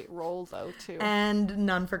 Such a great role, though, too. And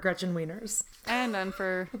none for Gretchen Wieners. And none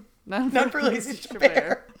for Lacey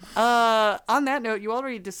Chabert. On that note, you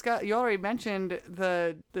already mentioned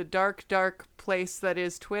the dark place that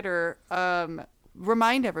is Twitter.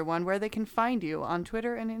 Remind everyone where they can find you on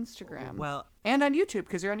Twitter and Instagram. Well, and on YouTube,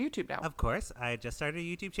 because you're on YouTube now. of course, I just started a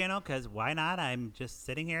YouTube channel because why not? I'm just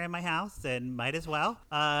sitting here in my house and might as well.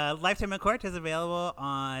 Lifetime in Court is available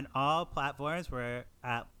on all platforms. We're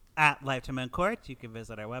at Lifetime in Court. You can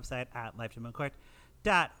visit our website at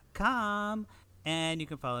lifetimeincourt.com. And you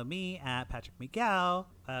can follow me at Patrick Miguel.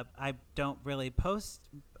 I don't really post.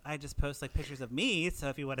 I just post like pictures of me. So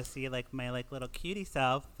if you want to see like my like little cutie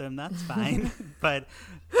self, then that's fine. but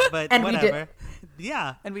And we do. whatever.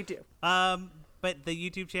 Yeah. And we do. But the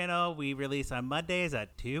YouTube channel, we release on Mondays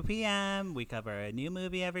at 2 p.m. We cover a new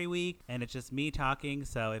movie every week, and it's just me talking.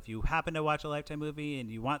 So if you happen to watch a Lifetime movie and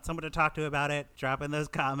you want someone to talk to about it, drop in those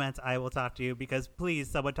comments. I will talk to you because please,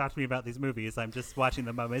 someone talk to me about these movies. I'm just watching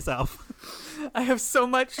them by myself. I have so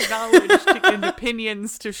much knowledge and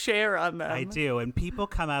opinions to share on them. I do. And people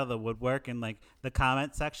come out of the woodwork and like the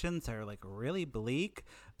comment sections are like really bleak.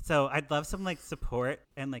 So I'd love some like support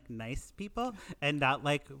and like nice people and not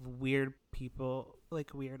like weird people,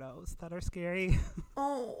 like weirdos that are scary.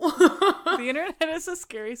 Oh. The internet is a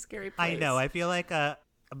scary, scary place. I know. I feel like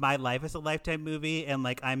my life is a Lifetime movie and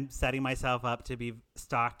like I'm setting myself up to be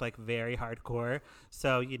stalked like very hardcore.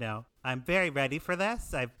 So, you know, I'm very ready for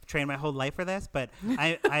this. I've trained my whole life for this, but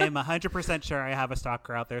I am 100% sure I have a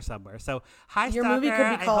stalker out there somewhere. So, hi, Your stalker. movie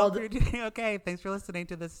could be called- I hope you're doing okay. Thanks for listening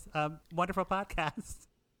to this wonderful podcast.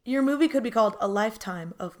 Your movie could be called A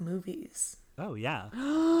Lifetime of Movies. Oh, yeah.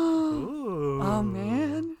 Ooh. Oh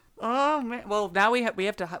man. Well, now we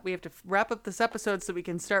have to wrap up this episode so we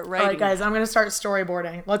can start writing. All right, guys, I'm going to start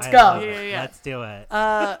storyboarding. Let's I go. love it. Yeah. Let's do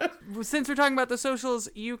it. Since we're talking about the socials,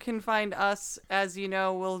 you can find us. As you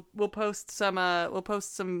know, we'll post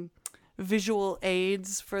some visual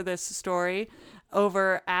aids for this story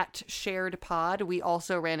over at Shared Pod. We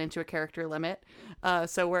also ran into a character limit,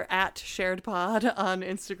 so we're at Shared Pod on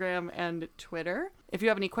Instagram and Twitter. If you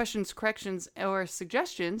have any questions, corrections, or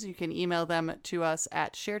suggestions, you can email them to us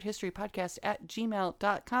at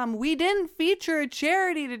sharedhistorypodcast@gmail.com. We didn't feature a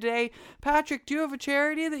charity today. Patrick, do you have a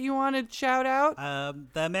charity that you want to shout out?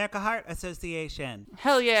 The American Heart Association.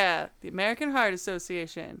 Hell yeah, the American Heart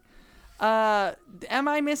Association. Am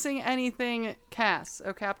I missing anything, Cass?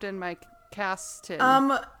 Oh, Captain Mike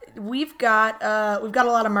Caston. We've got a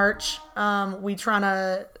lot of merch. We trying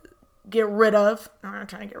to get rid of. I'm not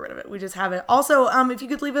trying to get rid of it. We just have it. Also, if you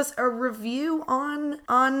could leave us a review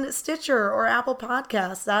on Stitcher or Apple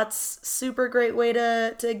Podcasts, that's super great way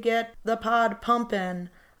to get the pod pumping.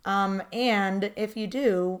 And if you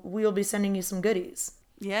do, we'll be sending you some goodies.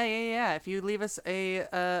 Yeah. If you leave us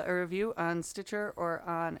a review on Stitcher or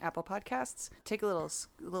on Apple Podcasts, take a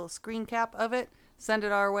little screen cap of it, send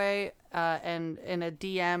it our way, and in a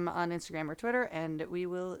DM on Instagram or Twitter, and we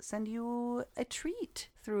will send you a treat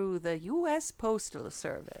through the U.S. Postal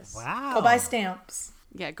Service. Wow. Go buy stamps.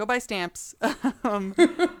 Yeah, go buy stamps.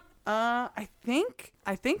 I think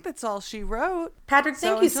that's all she wrote. Patrick,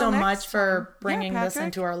 thank you so until much next for time. bringing Yeah, this Patrick.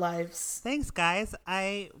 into our lives. Thanks, guys.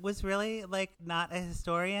 I was really not a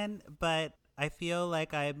historian, but I feel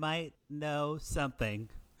like I might know something.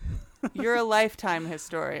 You're a lifetime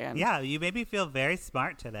historian. Yeah, you made me feel very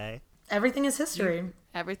smart today. Everything is history.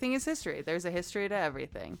 Everything is history. There's a history to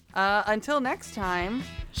everything. Until next time.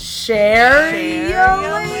 Share you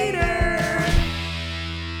ya later.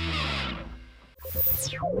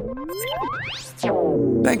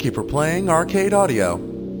 Thank you for playing Arcade Audio.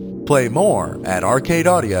 Play more at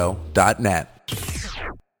arcadeaudio.net.